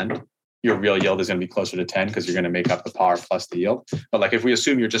 5%, your real yield is going to be closer to 10 because you're going to make up the par plus the yield. But like if we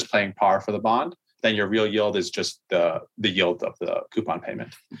assume you're just playing par for the bond, then your real yield is just the yield of the coupon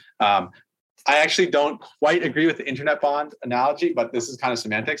payment. I actually don't quite agree with the internet bond analogy, but this is kind of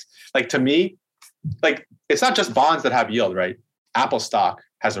semantics. Like to me, like it's not just bonds that have yield, right? Apple stock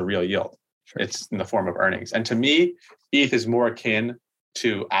has a real yield. Sure. It's in the form of earnings. And to me, ETH is more akin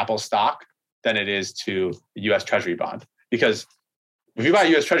to Apple stock than it is to the US Treasury bond. Because if you buy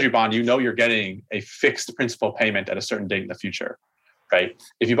a US Treasury bond, you know you're getting a fixed principal payment at a certain date in the future, right?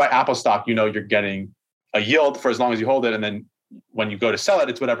 If you buy Apple stock, you know you're getting a yield for as long as you hold it. And then when you go to sell it,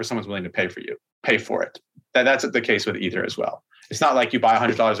 it's whatever someone's willing to pay for it. That's the case with Ether as well. It's not like you buy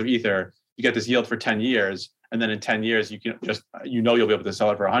 $100 of Ether, you get this yield for 10 years, and then in 10 years, you'll be able to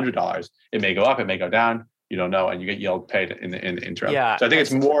sell it for $100. It may go up, it may go down, you don't know, and you get yield paid in the interim. Yeah, so I think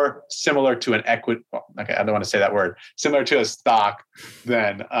it's more similar to an equity. Okay, I don't want to say that word. Similar to a stock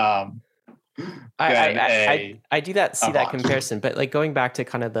than I do see that comparison, but like going back to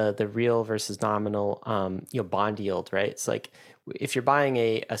kind of the real versus nominal, bond yield, right? It's like if you're buying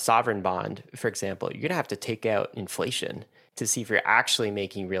a sovereign bond, for example, you're gonna have to take out inflation to see if you're actually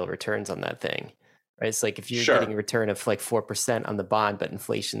making real returns on that thing, right? It's like if you're getting a return of like 4% on the bond, but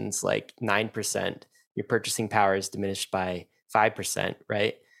inflation's like 9%, your purchasing power is diminished by 5%,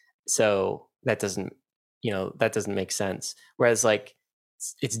 right? So that doesn't make sense. Whereas like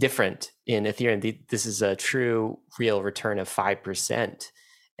it's different in Ethereum. This is a true real return of 5%.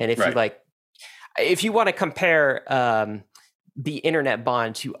 And if you want to compare the internet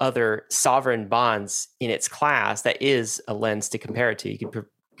bond to other sovereign bonds in its class, that is a lens to compare it to. You can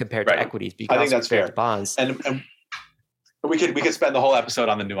compare it to equities. But you can I think that's fair. To bonds. And we could spend the whole episode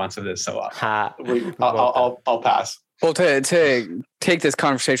on the nuance of this. So I'll pass. Well, to take this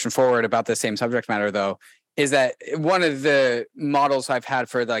conversation forward about the same subject matter, though, is that one of the models I've had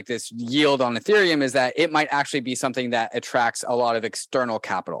for like this yield on Ethereum is that it might actually be something that attracts a lot of external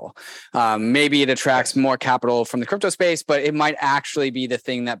capital. Maybe it attracts more capital from the crypto space, but it might actually be the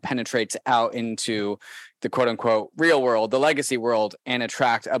thing that penetrates out into the quote unquote real world, the legacy world, and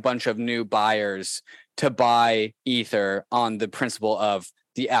attract a bunch of new buyers to buy Ether on the principle of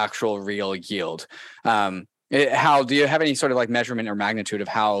the actual real yield. How do you have any sort of like measurement or magnitude of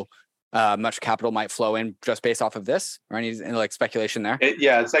how much capital might flow in just based off of this, or any like speculation there?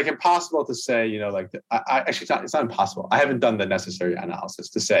 It's like impossible to say, it's not impossible. I haven't done the necessary analysis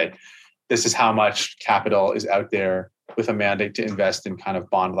to say this is how much capital is out there with a mandate to invest in kind of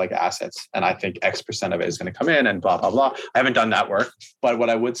bond-like assets. And I think X percent of it is going to come in and blah, blah, blah. I haven't done that work. But what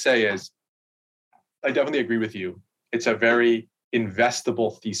I would say is, I definitely agree with you. It's a very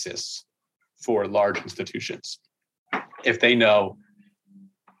investable thesis for large institutions. If they know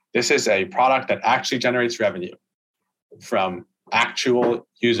this is a product that actually generates revenue from actual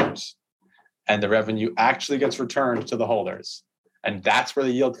users, and the revenue actually gets returned to the holders, and that's where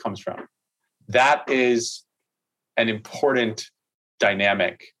the yield comes from. That is an important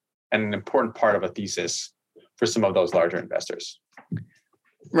dynamic and an important part of a thesis for some of those larger investors.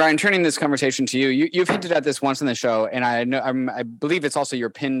 Ryan, turning this conversation to you, you've hinted at this once in the show, and I believe it's also your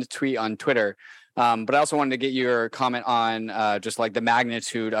pinned tweet on Twitter. But I also wanted to get your comment on just like the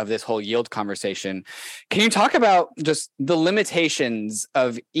magnitude of this whole yield conversation. Can you talk about just the limitations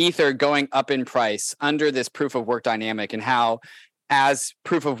of Ether going up in price under this proof of work dynamic, and how as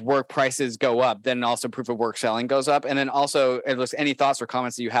proof of work prices go up, then also proof of work selling goes up? And then also any thoughts or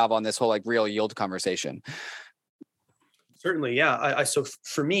comments that you have on this whole like real yield conversation? Certainly, yeah. So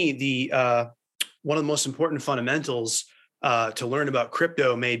for me, the one of the most important fundamentals to learn about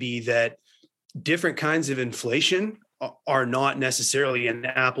crypto may be that different kinds of inflation are not necessarily an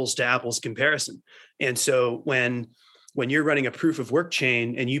apples to apples comparison. And so when you're running a proof of work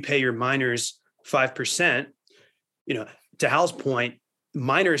chain and you pay your miners 5%, to Hal's point,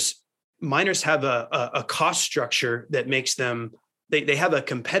 miners have a cost structure that makes them, they have a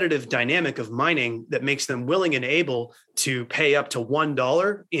competitive dynamic of mining that makes them willing and able to pay up to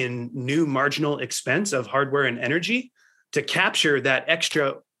 $1 in new marginal expense of hardware and energy to capture that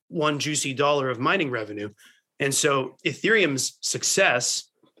extra one juicy dollar of mining revenue. And so Ethereum's success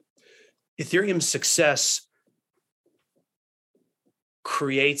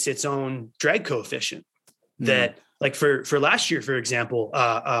creates its own drag coefficient that, like for last year, for example,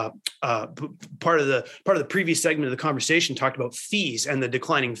 part of the previous segment of the conversation talked about fees and the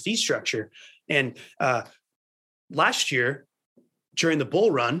declining fee structure. And last year, during the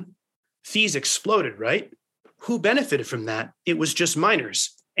bull run, fees exploded, right? Who benefited from that? It was just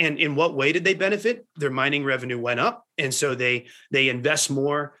miners. And in what way did they benefit? Their mining revenue went up. And so they invest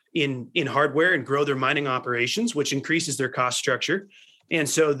more in hardware and grow their mining operations, which increases their cost structure. And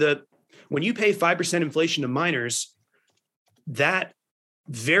so when you pay 5% inflation to miners, that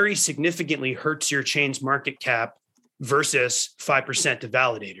very significantly hurts your chain's market cap versus 5% to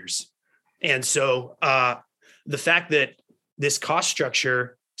validators. And so the fact that this cost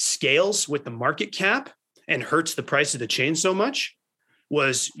structure scales with the market cap and hurts the price of the chain so much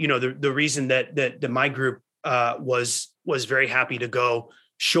was, the reason that my group was very happy to go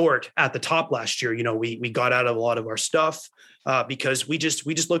short at the top last year. We got out of a lot of our stuff because we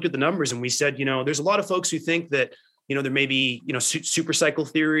just looked at the numbers and we said, there's a lot of folks who think that, there may be, super cycle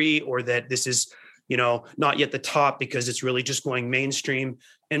theory, or that this is, not yet the top because it's really just going mainstream.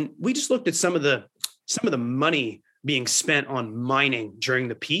 And we just looked at some of the money being spent on mining during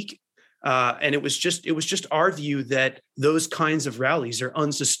the peak. And it was just our view that those kinds of rallies are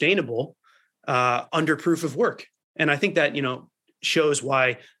unsustainable under proof of work. And I think that, shows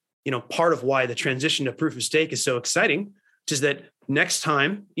why, part of why the transition to proof of stake is so exciting, which is that next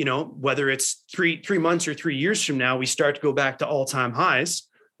time, whether it's three months or 3 years from now, we start to go back to all-time highs.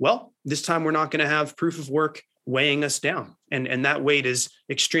 Well, this time we're not going to have proof of work weighing us down. And that weight is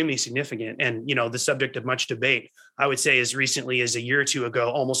extremely significant. And, the subject of much debate, I would say as recently as a year or two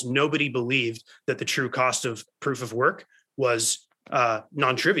ago, almost nobody believed that the true cost of proof of work was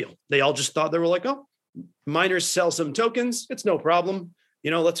non-trivial. They all just thought, they were like, oh, miners sell some tokens, it's no problem.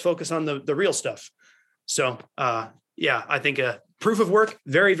 Let's focus on the real stuff. So I think proof of work,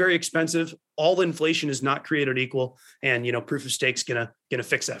 very, very expensive. All inflation is not created equal. And, proof of stake's gonna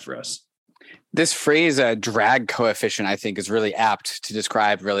fix that for us. This phrase, drag coefficient, I think is really apt to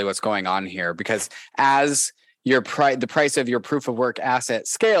describe really what's going on here, because as the price of your proof of work asset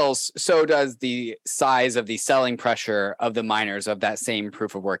scales, so does the size of the selling pressure of the miners of that same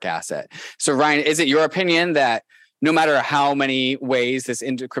proof of work asset. So Ryan, is it your opinion that no matter how many ways this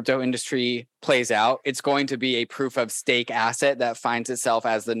crypto industry plays out, it's going to be a proof of stake asset that finds itself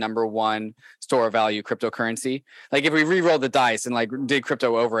as the number one store of value cryptocurrency? Like if we re-roll the dice and did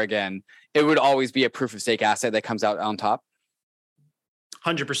crypto over again, it would always be a proof of stake asset that comes out on top?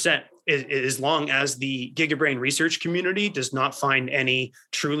 100%. As long as the GigaBrain research community does not find any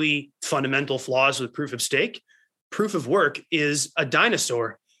truly fundamental flaws with proof of stake, proof of work is a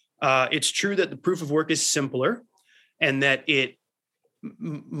dinosaur. It's true that the proof of work is simpler, and that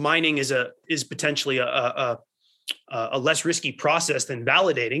mining is potentially a less risky process than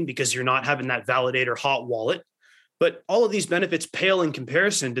validating, because you're not having that validator hot wallet. But all of these benefits pale in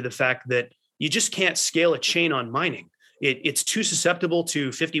comparison to the fact that you just can't scale a chain on mining. It's too susceptible to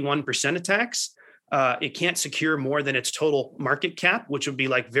 51% attacks. It can't secure more than its total market cap, which would be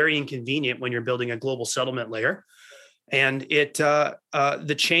very inconvenient when you're building a global settlement layer. And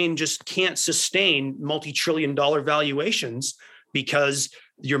the chain just can't sustain multi-trillion-dollar valuations, because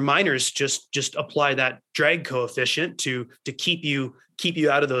your miners just apply that drag coefficient to keep you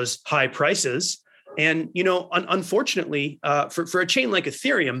out of those high prices. And unfortunately, for a chain like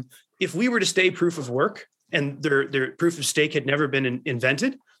Ethereum, if we were to stay proof of work and their proof of stake had never been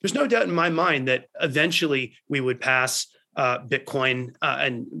invented, there's no doubt in my mind that eventually we would pass Bitcoin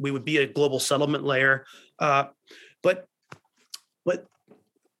and we would be a global settlement layer. But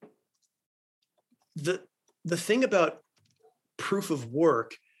the thing about proof of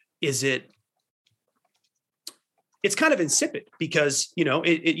work is it's kind of insipid, because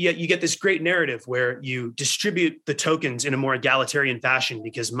you get this great narrative where you distribute the tokens in a more egalitarian fashion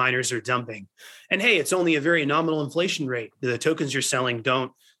because miners are dumping, and hey, it's only a very nominal inflation rate. The tokens you're selling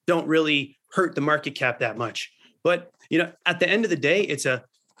don't really hurt the market cap that much. But at the end of the day, it's a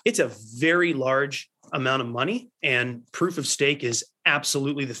very large amount of money, and proof of stake is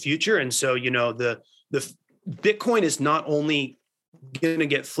absolutely the future. And so the Bitcoin is not only going to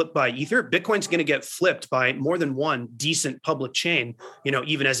get flipped by Ether, Bitcoin's going to get flipped by more than one decent public chain,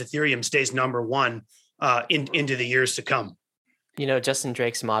 even as Ethereum stays number one into the years to come. Justin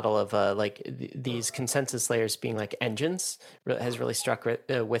Drake's model of these consensus layers being like engines has really struck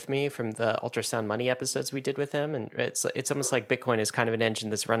with me from the ultrasound money episodes we did with him. And it's almost like Bitcoin is kind of an engine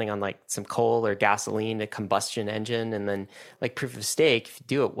that's running on some coal or gasoline, a combustion engine. And then proof of stake, if you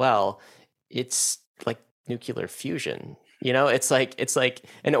do it well, it's like nuclear fusion. It's like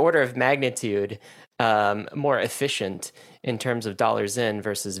an order of magnitude more efficient in terms of dollars in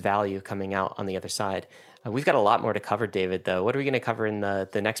versus value coming out on the other side. We've got a lot more to cover, David, though. What are we going to cover in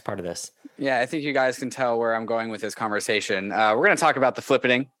the next part of this? Yeah, I think you guys can tell where I'm going with this conversation. We're going to talk about the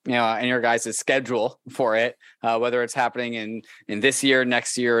flippening, and your guys' schedule for it, whether it's happening in this year,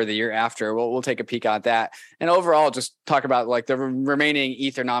 next year, or the year after. We'll take a peek at that. And overall, just talk about the remaining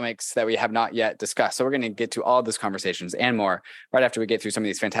Ethernomics that we have not yet discussed. So we're going to get to all of those conversations and more right after we get through some of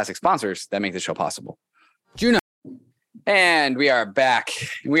these fantastic sponsors that make the show possible. Juno. And we are back.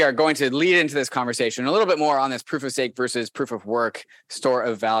 We are going to lead into this conversation a little bit more on this proof of stake versus proof of work store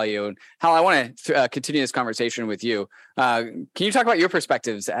of value. And Hal, I want to continue this conversation with you. Can you talk about your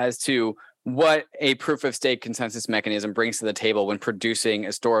perspectives as to what a proof of stake consensus mechanism brings to the table when producing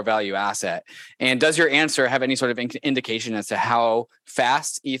a store of value asset. And does your answer have any sort of indication as to how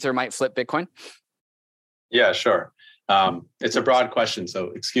fast Ether might flip Bitcoin? Yeah, sure. It's a broad question,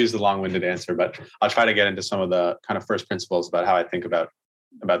 so excuse the long-winded answer, but I'll try to get into some of the kind of first principles about how I think about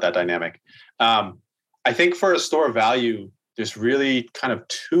that dynamic. I think for a store of value, there's really kind of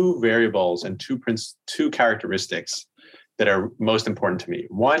two variables and two characteristics that are most important to me.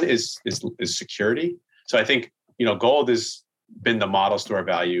 One is security. So I think gold has been the model store of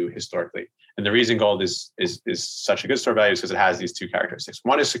value historically, and the reason gold is such a good store of value is because it has these two characteristics.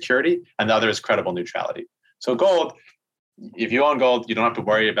 One is security, and the other is credible neutrality. So gold, if you own gold, you don't have to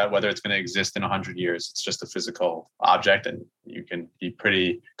worry about whether it's going to exist in 100 years. It's just a physical object, and you can be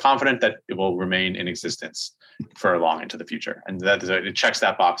pretty confident that it will remain in existence for long into the future. And it checks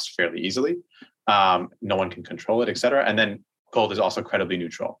that box fairly easily. No one can control it, et cetera. And then gold is also credibly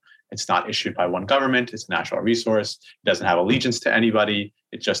neutral. It's not issued by one government. It's a natural resource. It doesn't have allegiance to anybody.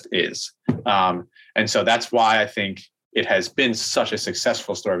 It just is. And so that's why I think it has been such a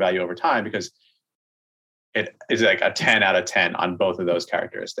successful store of value over time, because it is like a 10 out of 10 on both of those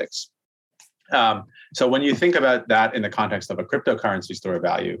characteristics. So when you think about that in the context of a cryptocurrency store of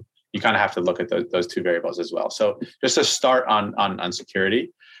value, you kind of have to look at those two variables as well. So just to start on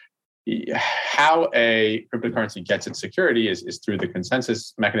security, how a cryptocurrency gets its security is through the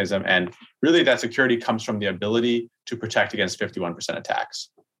consensus mechanism. And really that security comes from the ability to protect against 51% attacks.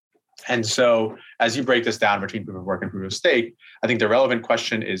 And so as you break this down between proof of work and proof of stake, I think the relevant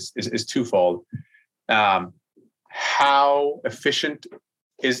question is twofold. How efficient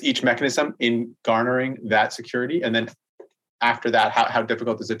is each mechanism in garnering that security? And then after that, how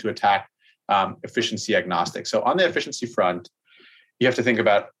difficult is it to attack efficiency agnostic? So on the efficiency front, you have to think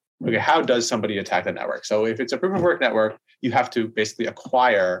about, okay, how does somebody attack the network? So if it's a proof of work network, you have to basically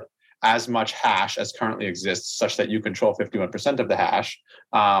acquire as much hash as currently exists such that you control 51% of the hash.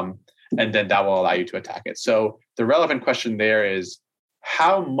 And then that will allow you to attack it. So the relevant question there is,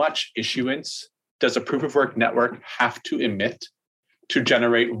 how much issuance does a proof of work network have to emit to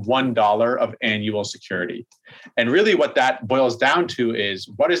generate $1 of annual security? And really what that boils down to is,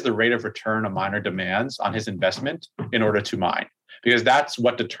 what is the rate of return a miner demands on his investment in order to mine? Because that's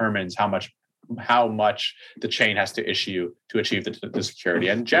what determines how much the chain has to issue to achieve the security.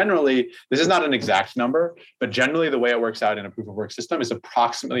 And generally, this is not an exact number, but generally the way it works out in a proof of work system is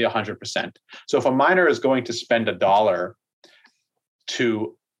approximately 100%. So if a miner is going to spend $1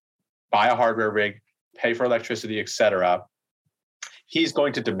 to buy a hardware rig, pay for electricity, et cetera, he's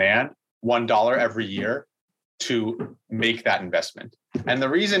going to demand $1 every year to make that investment. And the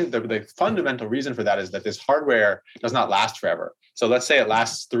reason, the fundamental reason for that is that this hardware does not last forever. So let's say it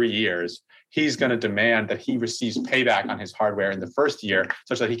lasts 3 years. He's going to demand that he receives payback on his hardware in the first year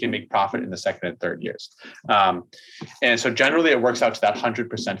such that he can make profit in the second and third years. And so generally it works out to that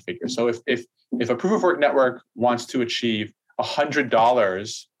 100% figure. So if a proof of work network wants to achieve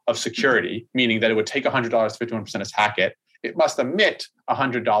 $100 of security, meaning that it would take $100 to 51% to hack it, it must emit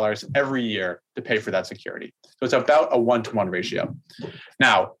 $100 every year to pay for that security. So it's about a 1-to-1 ratio.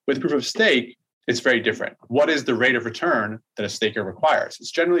 Now, with proof of stake, it's very different. What is the rate of return that a staker requires? It's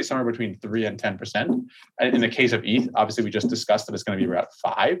generally somewhere between 3 and 10%. And in the case of ETH, obviously we just discussed that it's going to be about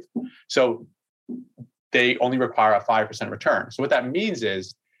 5. So they only require a 5% return. So what that means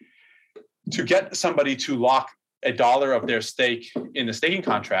is, to get somebody to lock $1 of their stake in the staking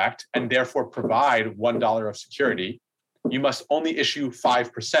contract and therefore provide $1 of security, you must only issue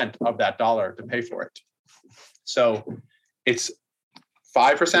 5% of that dollar to pay for it. So it's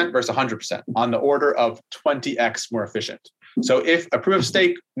 5% versus 100%, on the order of 20x more efficient. So if a proof of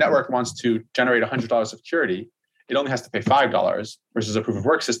stake network wants to generate $100 of security, it only has to pay $5 versus a proof of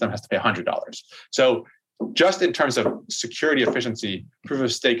work system has to pay $100. So just in terms of security efficiency, proof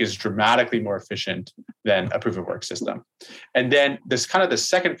of stake is dramatically more efficient than a proof of work system. And then this kind of the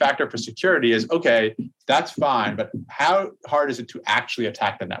second factor for security is, okay, that's fine, but how hard is it to actually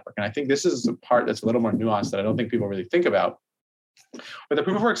attack the network? And I think this is a part that's a little more nuanced that I don't think people really think about. With a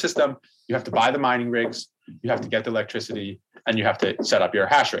proof of work system, you have to buy the mining rigs, you have to get the electricity, and you have to set up your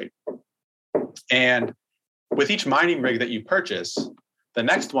hash rate. And with each mining rig that you purchase, the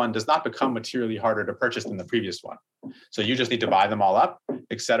next one does not become materially harder to purchase than the previous one. So you just need to buy them all up,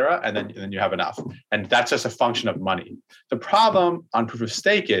 et cetera, and then you have enough. And that's just a function of money. The problem on proof of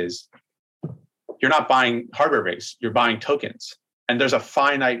stake is you're not buying hardware rigs, you're buying tokens. And there's a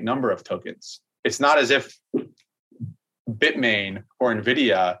finite number of tokens. It's not as if Bitmain or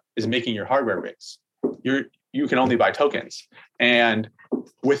NVIDIA is making your hardware rigs. You can only buy tokens. And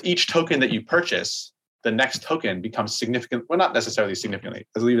with each token that you purchase, the next token becomes significant. Well, not necessarily significantly.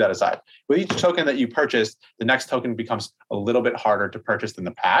 Let's leave that aside. With each token that you purchase, the next token becomes a little bit harder to purchase than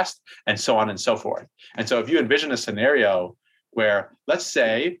the past, and so on and so forth. And so if you envision a scenario where, let's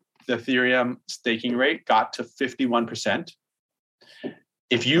say, the Ethereum staking rate got to 51%,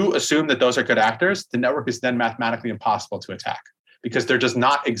 if you assume that those are good actors, the network is then mathematically impossible to attack because there does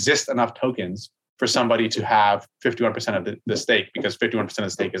not exist enough tokens for somebody to have 51% of the stake, because 51% of the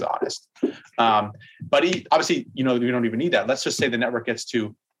stake is honest. But obviously, we don't even need that. Let's just say the network gets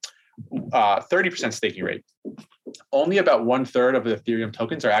to 30% staking rate. Only about 1/3 of the Ethereum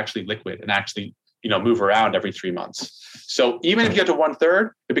tokens are actually liquid and actually move around every 3 months. So even if you get to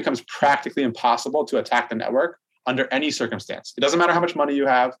 1/3, it becomes practically impossible to attack the network under any circumstance. It doesn't matter how much money you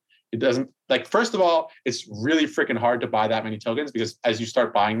have. It doesn't, first of all, it's really freaking hard to buy that many tokens because as you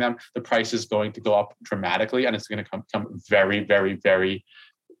start buying them, the price is going to go up dramatically and it's going to become very, very, very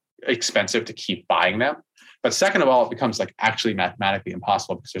expensive to keep buying them. But second of all, it becomes actually mathematically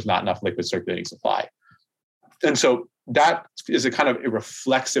impossible because there's not enough liquid circulating supply. And so that is a kind of a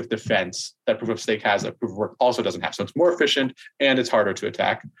reflexive defense that proof of stake has that proof of work also doesn't have. So it's more efficient and it's harder to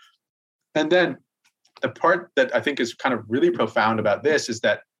attack. And then the part that I think is kind of really profound about this is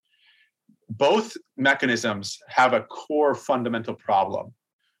that both mechanisms have a core fundamental problem,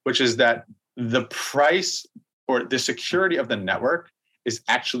 which is that the price or the security of the network is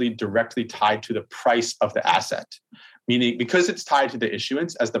actually directly tied to the price of the asset. Meaning, because it's tied to the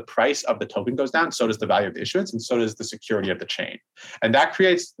issuance, as the price of the token goes down, so does the value of the issuance, and so does the security of the chain. And that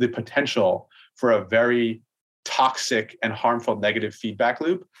creates the potential for a very toxic and harmful negative feedback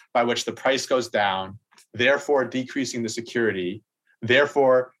loop by which the price goes down, therefore decreasing the security,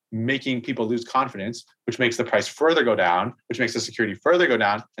 therefore making people lose confidence, which makes the price further go down, which makes the security further go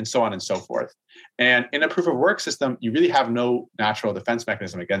down, and so on and so forth. And in a proof of work system, you really have no natural defense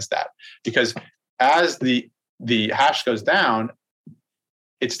mechanism against that, because as the hash goes down,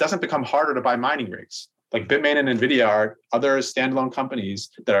 it doesn't become harder to buy mining rigs. Like Bitmain and NVIDIA are other standalone companies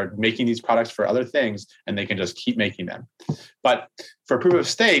that are making these products for other things, and they can just keep making them. But for proof of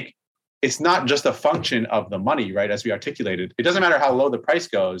stake, it's not just a function of the money, right? As we articulated, it doesn't matter how low the price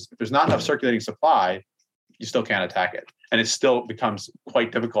goes. If there's not enough circulating supply, you still can't attack it. And it still becomes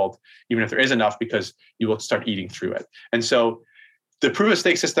quite difficult, even if there is enough, because you will start eating through it. And so the proof of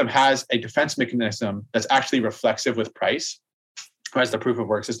stake system has a defense mechanism that's actually reflexive with price, whereas the proof of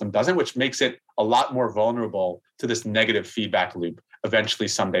work system doesn't, which makes it a lot more vulnerable to this negative feedback loop eventually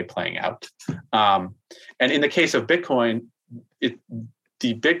someday playing out. And in the case of Bitcoin,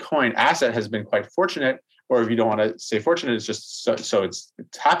 the Bitcoin asset has been quite fortunate, or if you don't want to say fortunate, it's just so it's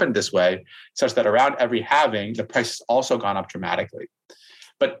happened this way, such that around every halving, the price has also gone up dramatically.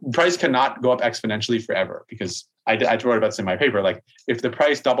 But price cannot go up exponentially forever, because I wrote about this in my paper. If the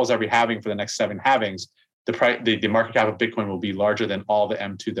price doubles every halving for the next 7 halvings, the market cap of Bitcoin will be larger than all the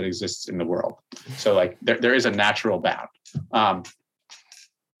M2 that exists in the world. So there is a natural bound.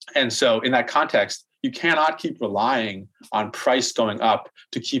 And so in that context, you cannot keep relying on price going up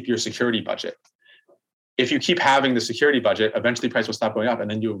to keep your security budget. If you keep having the security budget, eventually price will stop going up, and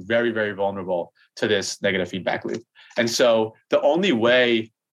then you're very, very vulnerable to this negative feedback loop. And so the only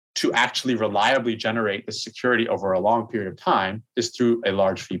way to actually reliably generate the security over a long period of time is through a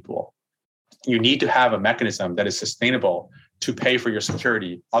large fee pool. You need to have a mechanism that is sustainable to pay for your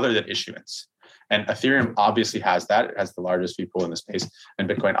security other than issuance. And Ethereum obviously has that. It has the largest fee pool in the space, and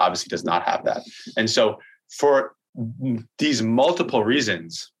Bitcoin obviously does not have that. And so for these multiple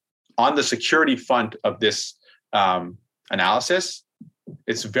reasons, on the security front of this analysis,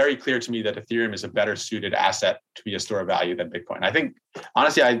 it's very clear to me that Ethereum is a better suited asset to be a store of value than Bitcoin. I think,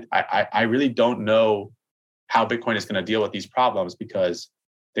 honestly, I really don't know how Bitcoin is going to deal with these problems, because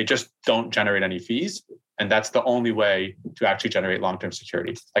they just don't generate any fees. And that's the only way to actually generate long-term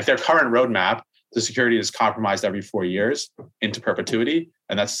security. Their current roadmap, the security is compromised every 4 years into perpetuity,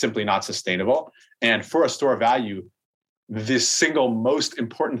 and that's simply not sustainable. And for a store of value, the single most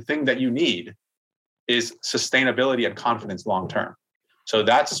important thing that you need is sustainability and confidence long-term. So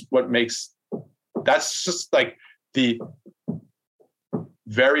that's just the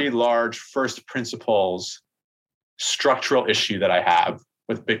very large first principles structural issue that I have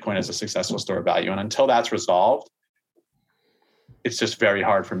with Bitcoin as a successful store of value. And until that's resolved, it's just very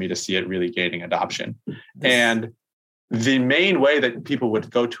hard for me to see it really gaining adoption. And the main way that people would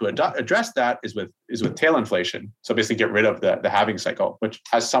go to address that is with tail inflation. So basically get rid of the halving cycle, which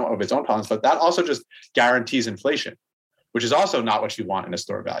has some of its own problems, but that also just guarantees inflation, which is also not what you want in a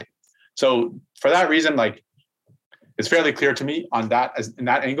store of value. So for that reason, it's fairly clear to me on that, as in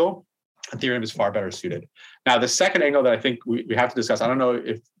that angle, Ethereum is far better suited. Now, the second angle that I think we have to discuss, I don't know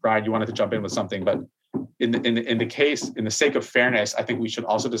if, Brian, you wanted to jump in with something, but in the sake of fairness, I think we should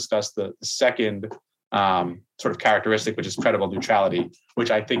also discuss the second sort of characteristic, which is credible neutrality,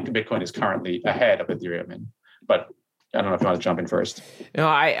 which I think Bitcoin is currently ahead of Ethereum in. But I don't know if you want to jump in first. No,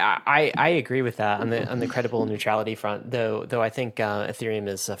 I agree with that on the credible neutrality front. Though I think Ethereum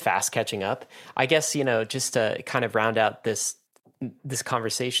is fast catching up. I guess just to kind of round out this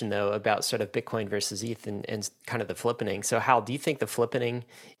conversation though about sort of Bitcoin versus ETH and kind of the flippening. So Hal, do you think the flippening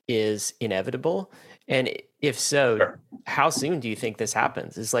is inevitable? And if so, Sure. How soon do you think this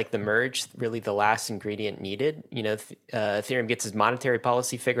happens? Is like the merge really the last ingredient needed? Ethereum gets its monetary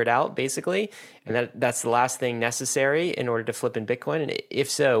policy figured out basically, and that's the last thing necessary in order to flip in Bitcoin. And if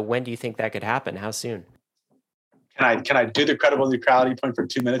so, when do you think that could happen? How soon? Can I do the credible neutrality point for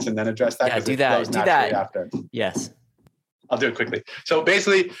 2 minutes and then address that? Yeah, do that. After. Yes. I'll do it quickly. So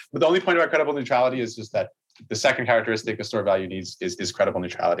basically, the only point about credible neutrality is just that the second characteristic a store value needs is credible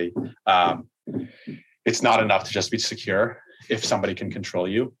neutrality. It's not enough to just be secure if somebody can control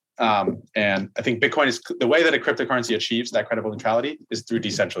you. And I think Bitcoin is the way that a cryptocurrency achieves that credible neutrality is through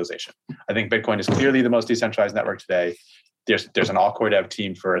decentralization. I think Bitcoin is clearly the most decentralized network today. There's an all-core dev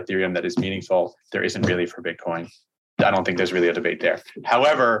team for Ethereum that is meaningful. There isn't really for Bitcoin. I don't think there's really a debate there.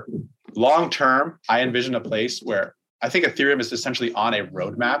 However, long-term, I envision a place where I think Ethereum is essentially on a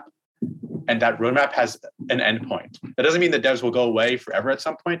roadmap, and that roadmap has an endpoint. That doesn't mean the devs will go away forever at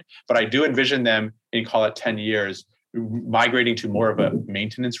some point, but I do envision them in, call it 10 years, migrating to more of a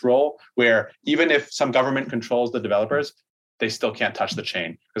maintenance role where even if some government controls the developers, they still can't touch the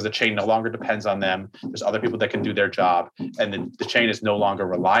chain because the chain no longer depends on them. There's other people that can do their job, and the chain is no longer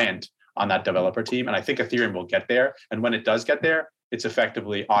reliant on that developer team. And I think Ethereum will get there. And when it does get there, it's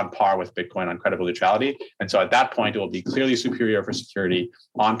effectively on par with Bitcoin on credible neutrality. And so at that point, it will be clearly superior for security,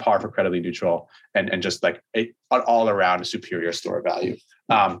 on par for credibly neutral, and just like an all around superior store of value.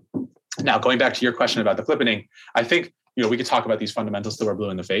 Now, going back to your question about the flippening, I think we could talk about these fundamentals till we're blue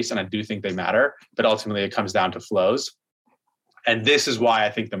in the face, and I do think they matter, but ultimately it comes down to flows. And this is why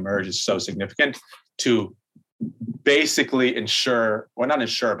I think the merge is so significant to basically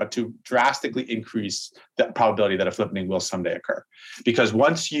to drastically increase the probability that a flippening will someday occur. Because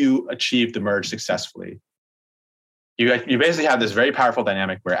once you achieve the merge successfully, you basically have this very powerful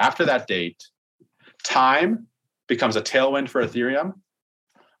dynamic where after that date, time becomes a tailwind for Ethereum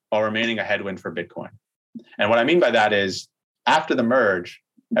while remaining a headwind for Bitcoin. And what I mean by that is after the merge,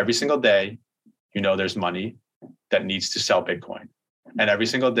 every single day, there's money that needs to sell Bitcoin. And every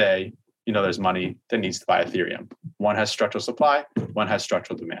single day, there's money that needs to buy Ethereum. One has structural supply, one has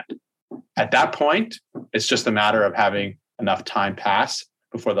structural demand. At that point, it's just a matter of having enough time pass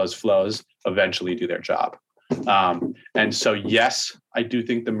before those flows eventually do their job. And so, yes, I do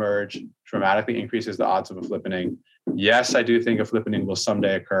think the merge dramatically increases the odds of a flippening. Yes, I do think a flippening will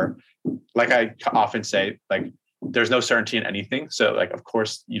someday occur. Like I often say, there's no certainty in anything. So, of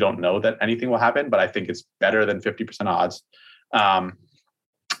course, you don't know that anything will happen, but I think it's better than 50% odds.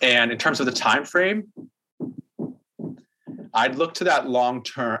 And in terms of the time frame, I'd look to that long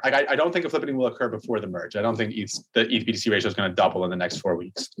term. I don't think a flippening will occur before the merge. I don't think the ETH BTC ratio is going to double in the next 4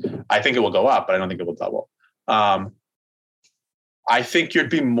 weeks. I think it will go up, but I don't think it will double. I think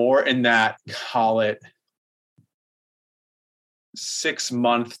you'd be more in that, call it 6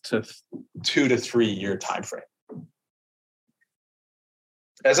 month to 2 to 3 year time frame.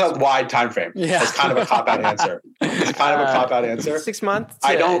 That's a wide time frame. Yeah. That's kind of a cop-out answer. It's kind of a cop-out answer. 6 months?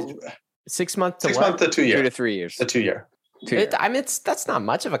 6 months to 6 months to 2 years. 2 to 3 years. The 2 year. That's not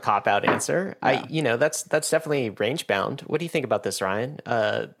much of a cop-out answer. Yeah. That's definitely range bound. What do you think about this, Ryan?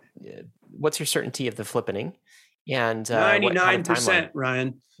 What's your certainty of the flippening? And 99%,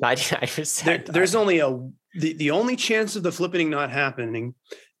 Ryan. 99%. There's only the only chance of the flippening not happening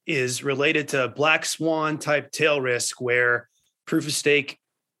is related to black swan type tail risk where proof of stake,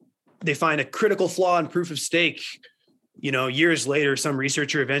 they find a critical flaw in proof of stake, years later, some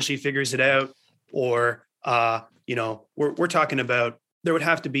researcher eventually figures it out, or, we're talking about, there would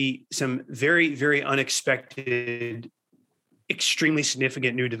have to be some very, very unexpected, extremely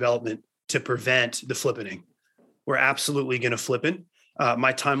significant new development to prevent the flippening. We're absolutely going to flip it.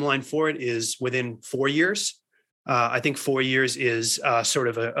 My timeline for it is within 4 years. I think 4 years is sort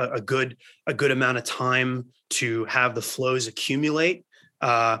of a good amount of time to have the flows accumulate.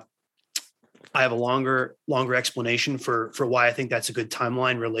 I have a longer explanation for why I think that's a good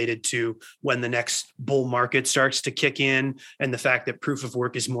timeline related to when the next bull market starts to kick in and the fact that proof of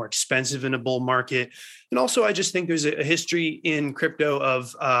work is more expensive in a bull market. And also, I just think there's a history in crypto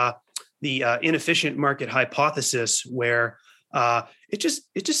of the inefficient market hypothesis where it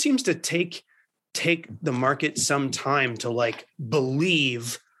just seems to take the market some time to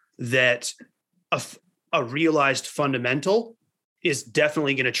believe that a realized fundamental is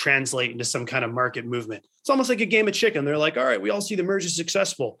definitely going to translate into some kind of market movement. It's almost like a game of chicken. They're like, all right, we all see the merge is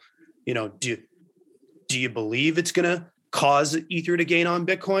successful. Do you believe it's going to cause Ether to gain on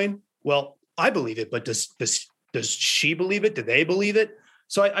Bitcoin? Well, I believe it, but does she believe it? Do they believe it?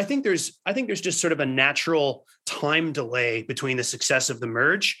 So I think there's just sort of a natural time delay between the success of the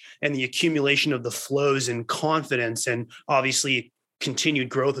merge and the accumulation of the flows and confidence, and obviously continued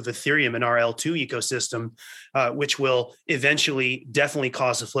growth of Ethereum and our L2 ecosystem, which will eventually definitely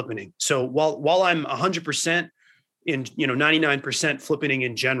cause a flippening. So while I'm 100% in 99% flippening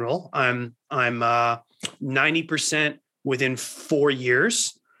in general, I'm 90% within 4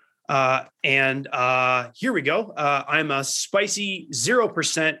 years. And here we go. I'm a spicy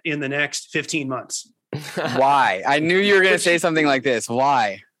 0% in the next 15 months. Why? I knew you were going to say something like this.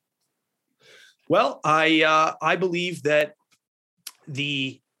 Why? Well, I believe that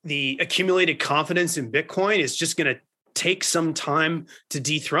the accumulated confidence in Bitcoin is just going to take some time to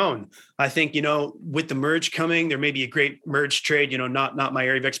dethrone. I think, with the merge coming, there may be a great merge trade, not my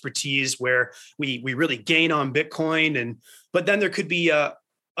area of expertise, where we really gain on Bitcoin. But then there could be a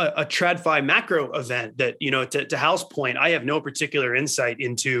TradFi macro event that, to Hal's point, I have no particular insight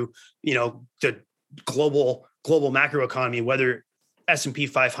into, the global macro economy, whether S&P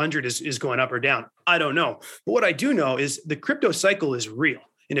 500 is going up or down. I don't know. But what I do know is the crypto cycle is real.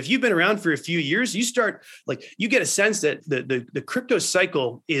 And if you've been around for a few years, you get a sense that the crypto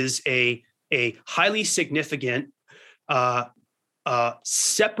cycle is a highly significant,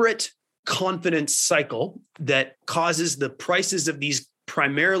 separate confidence cycle that causes the prices of these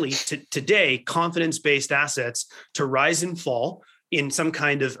primarily today confidence-based assets to rise and fall in some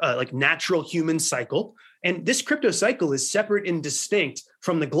kind of natural human cycle. And this crypto cycle is separate and distinct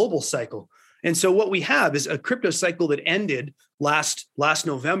from the global cycle. And so what we have is a crypto cycle that ended last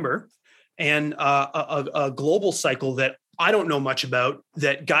November, and a global cycle that I don't know much about,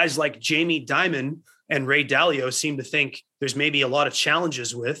 that guys like Jamie Dimon and Ray Dalio seem to think there's maybe a lot of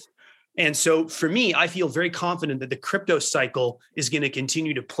challenges with. And so for me, I feel very confident that the crypto cycle is going to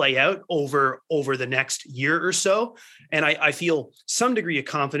continue to play out over the next year or so. And I feel some degree of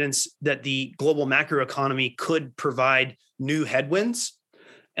confidence that the global macroeconomy could provide new headwinds,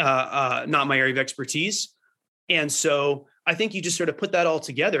 not my area of expertise. And so I think you just sort of put that all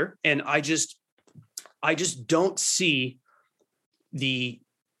together, and I just don't see the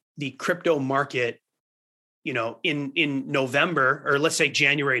crypto market, in November, or let's say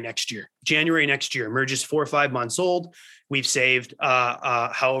January next year, merge is 4 or 5 months old. We've saved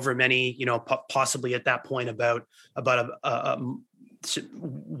however many, possibly at that point about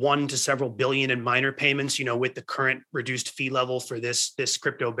 1 to several billion in minor payments, with the current reduced fee level for this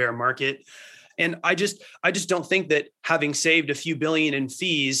crypto bear market. And I just don't think that having saved a few billion in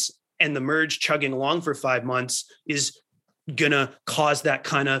fees and the merge chugging along for 5 months is gonna cause that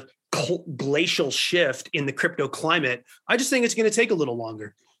kind of glacial shift in the crypto climate. I just think it's going to take a little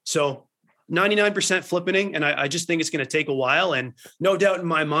longer. So 99% flippening, and I just think it's going to take a while. And no doubt in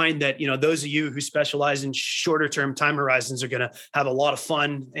my mind that, those of you who specialize in shorter term time horizons are going to have a lot of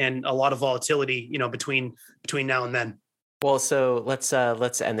fun and a lot of volatility, between now and then. Well, so let's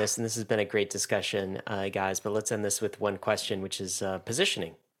end this, and this has been a great discussion, guys. But let's end this with one question, which is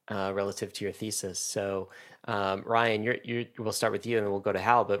positioning relative to your thesis. So, Ryan, we'll start with you, and then we'll go to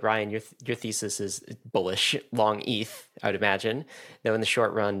Hal. But Ryan, your thesis is bullish, long ETH, I would imagine. Though in the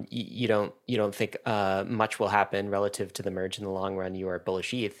short run, you don't think much will happen relative to the merge. In the long run, you are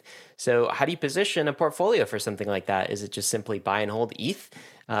bullish ETH. So, how do you position a portfolio for something like that? Is it just simply buy and hold ETH?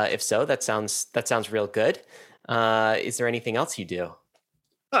 If so, that sounds real good. Is there anything else you do?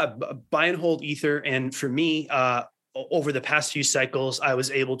 Buy and hold Ether, and for me, over the past few cycles, I was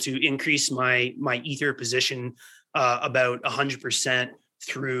able to increase my Ether position about 100%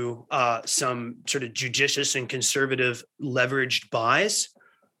 through some sort of judicious and conservative leveraged buys.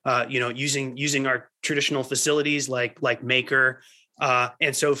 Using our traditional facilities like Maker,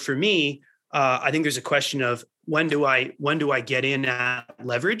 and so for me, I think there's a question of when do I get in at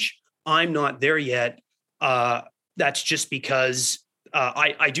leverage? I'm not there yet. That's just because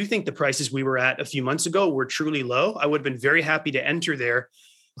I do think the prices we were at a few months ago were truly low. I would have been very happy to enter there.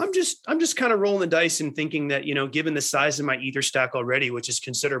 I'm just kind of rolling the dice and thinking that, given the size of my Ether stack already, which is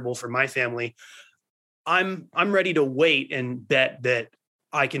considerable for my family, I'm ready to wait and bet that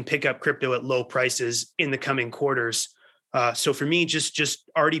I can pick up crypto at low prices in the coming quarters. So for me, just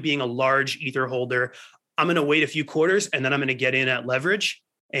already being a large Ether holder, I'm going to wait a few quarters and then I'm going to get in at leverage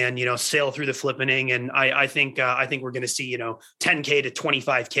and, sail through the flippening. And I think we're going to see, 10K to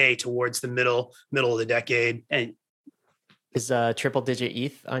 25K towards the middle of the decade. And Is triple digit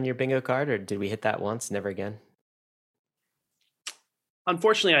ETH on your bingo card, or did we hit that once, never again?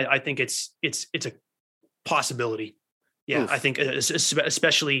 Unfortunately, I think it's a possibility. Yeah, Oof. I think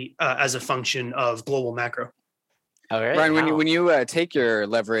especially as a function of global macro. All right, Ryan, how? when you take your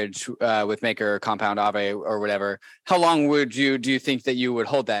leverage with Maker, Compound, Aave, or whatever, how long do you think that you would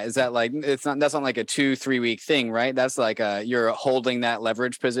hold that? Is that like that's not like a 2-3 week thing, right? That's like you're holding that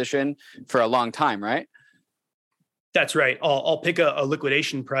leverage position for a long time, right? That's right. I'll pick a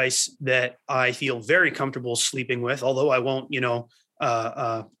liquidation price that I feel very comfortable sleeping with, although I won't,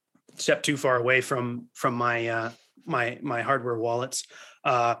 step too far away from my my hardware wallets.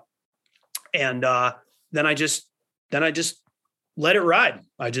 And then I just let it ride.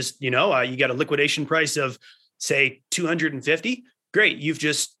 I just, you got a liquidation price of say 250. Great. You've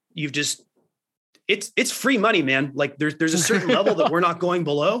just it's free money, man. Like there's a certain level that we're not going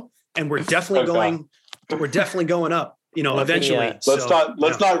below, and we're definitely going up, eventually.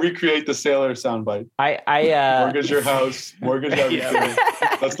 Let's not recreate the sailor soundbite. I mortgage your house, mortgage everything.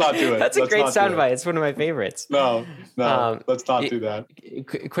 Let's not do it. That's a great soundbite. It's one of my favorites. No, let's not do that.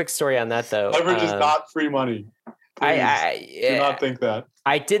 Quick story on that though. Leverage is not free money. Do not think that.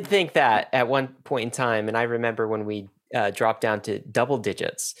 I did think that at one point in time, and I remember when we dropped down to double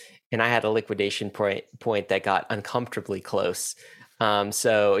digits, and I had a liquidation point that got uncomfortably close.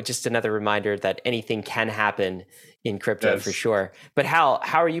 So just another reminder that anything can happen in crypto for sure. But how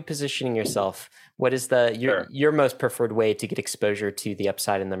are you positioning yourself? What is your most preferred way to get exposure to the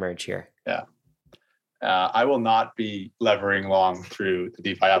upside in the merge here? Yeah. I will not be levering long through the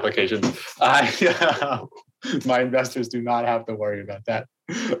DeFi applications. My investors do not have to worry about that.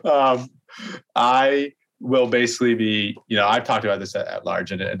 I will basically be, I've talked about this at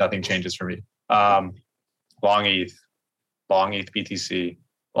large, and nothing changes for me. Long ETH BTC,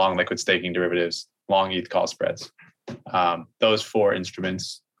 long liquid staking derivatives, long ETH call spreads. Those four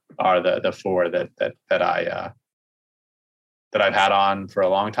instruments are the four that I've had on for a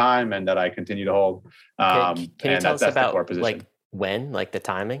long time and that I continue to hold. Can you tell us about like when, like the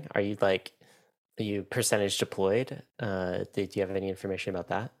timing? Are you percentage deployed? Do you have any information about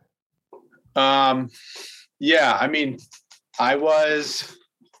that? Yeah, I mean, I was.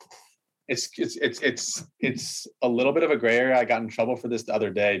 It's a little bit of a gray area. I got in trouble for this the other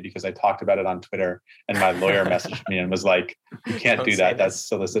day because I talked about it on Twitter, and my lawyer messaged me and was like, "You can't do that. That's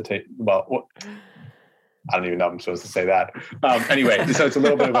solicitate." Well, I don't even know if I'm supposed to say that. Anyway, so it's a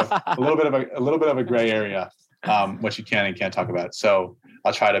little bit of a gray area, what you can and can't talk about. So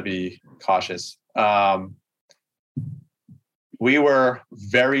I'll try to be cautious. We were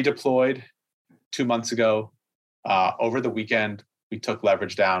very deployed 2 months ago. Over the weekend, we took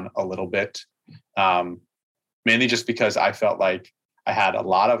leverage down a little bit, mainly just because I felt like I had a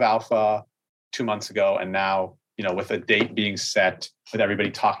lot of alpha 2 months ago. And now, with a date being set, with everybody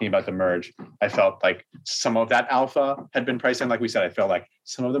talking about the merge, I felt like some of that alpha had been priced in. Like we said, I felt like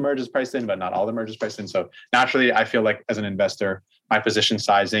some of the merge is priced in, but not all the merge is priced in. So naturally, I feel like as an investor, my position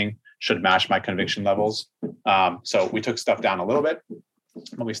sizing should match my conviction levels. So we took stuff down a little bit,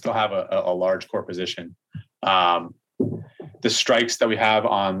 but we still have a large core position. The strikes that we have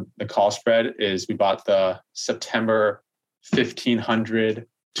on the call spread is we bought the September 1,500,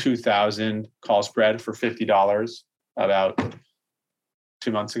 2,000 call spread for $50 about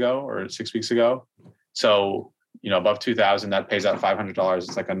 2 months ago or 6 weeks ago. So, above 2,000, that pays out $500.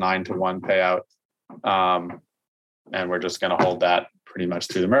 It's like a 9-to-1 payout. And we're just going to hold that pretty much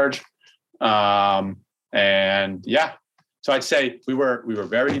through the merge. And yeah, so I'd say we were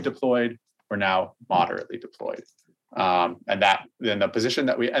very deployed. We're now moderately deployed. And then the position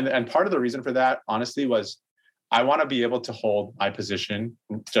that and part of the reason for that, honestly, was I want to be able to hold my position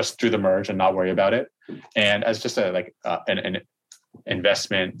just through the merge and not worry about it. And as just an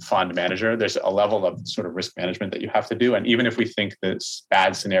investment fund manager, there's a level of sort of risk management that you have to do. And even if we think this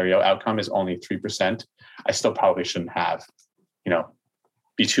bad scenario outcome is only 3%, I still probably shouldn't have,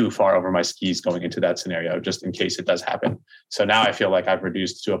 be too far over my skis going into that scenario, just in case it does happen. So now I feel like I've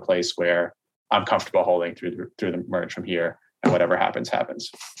reduced to a place where I'm comfortable holding through the merge from here, and whatever happens,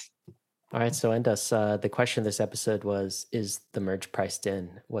 happens. All right, so Endos, the question of this episode was, is the merge priced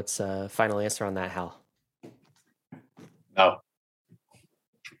in? What's final answer on that, Hal? No.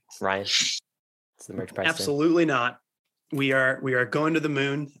 Ryan, is the merge priced Absolutely not. We are going to the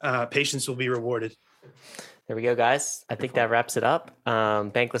moon. Patience will be rewarded. There we go, guys. I think that wraps it up.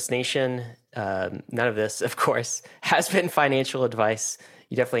 Bankless Nation, none of this, of course, has been financial advice.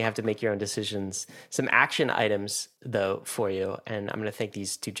 You definitely have to make your own decisions. Some action items, though, for you, and I'm going to thank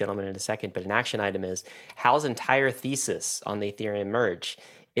these two gentlemen in a second, but an action item is Hal's entire thesis on the Ethereum merge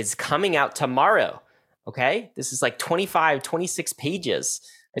is coming out tomorrow Okay. This is like 25, 26 pages.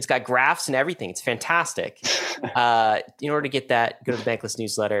 It's got graphs and everything. It's fantastic. In order to get that, go to the Bankless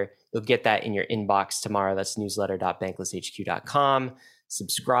newsletter. You'll get that in your inbox tomorrow. That's newsletter.banklesshq.com.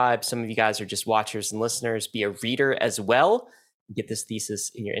 Subscribe. Some of you guys are just watchers and listeners. Be a reader as well. Get this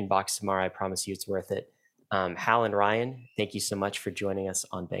thesis in your inbox tomorrow. I promise you it's worth it. Hal and Ryan, thank you so much for joining us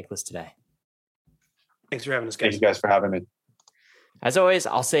on Bankless today. Thanks for having us, guys. Thank you guys for having me. As always,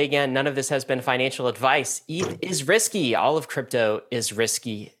 I'll say again, none of this has been financial advice. ETH is risky. All of crypto is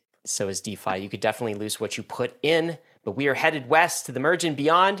risky. So is DeFi. You could definitely lose what you put in, but we are headed west to the merge and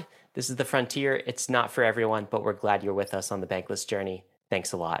beyond. This is the frontier. It's not for everyone, but we're glad you're with us on the Bankless journey.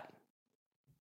 Thanks a lot.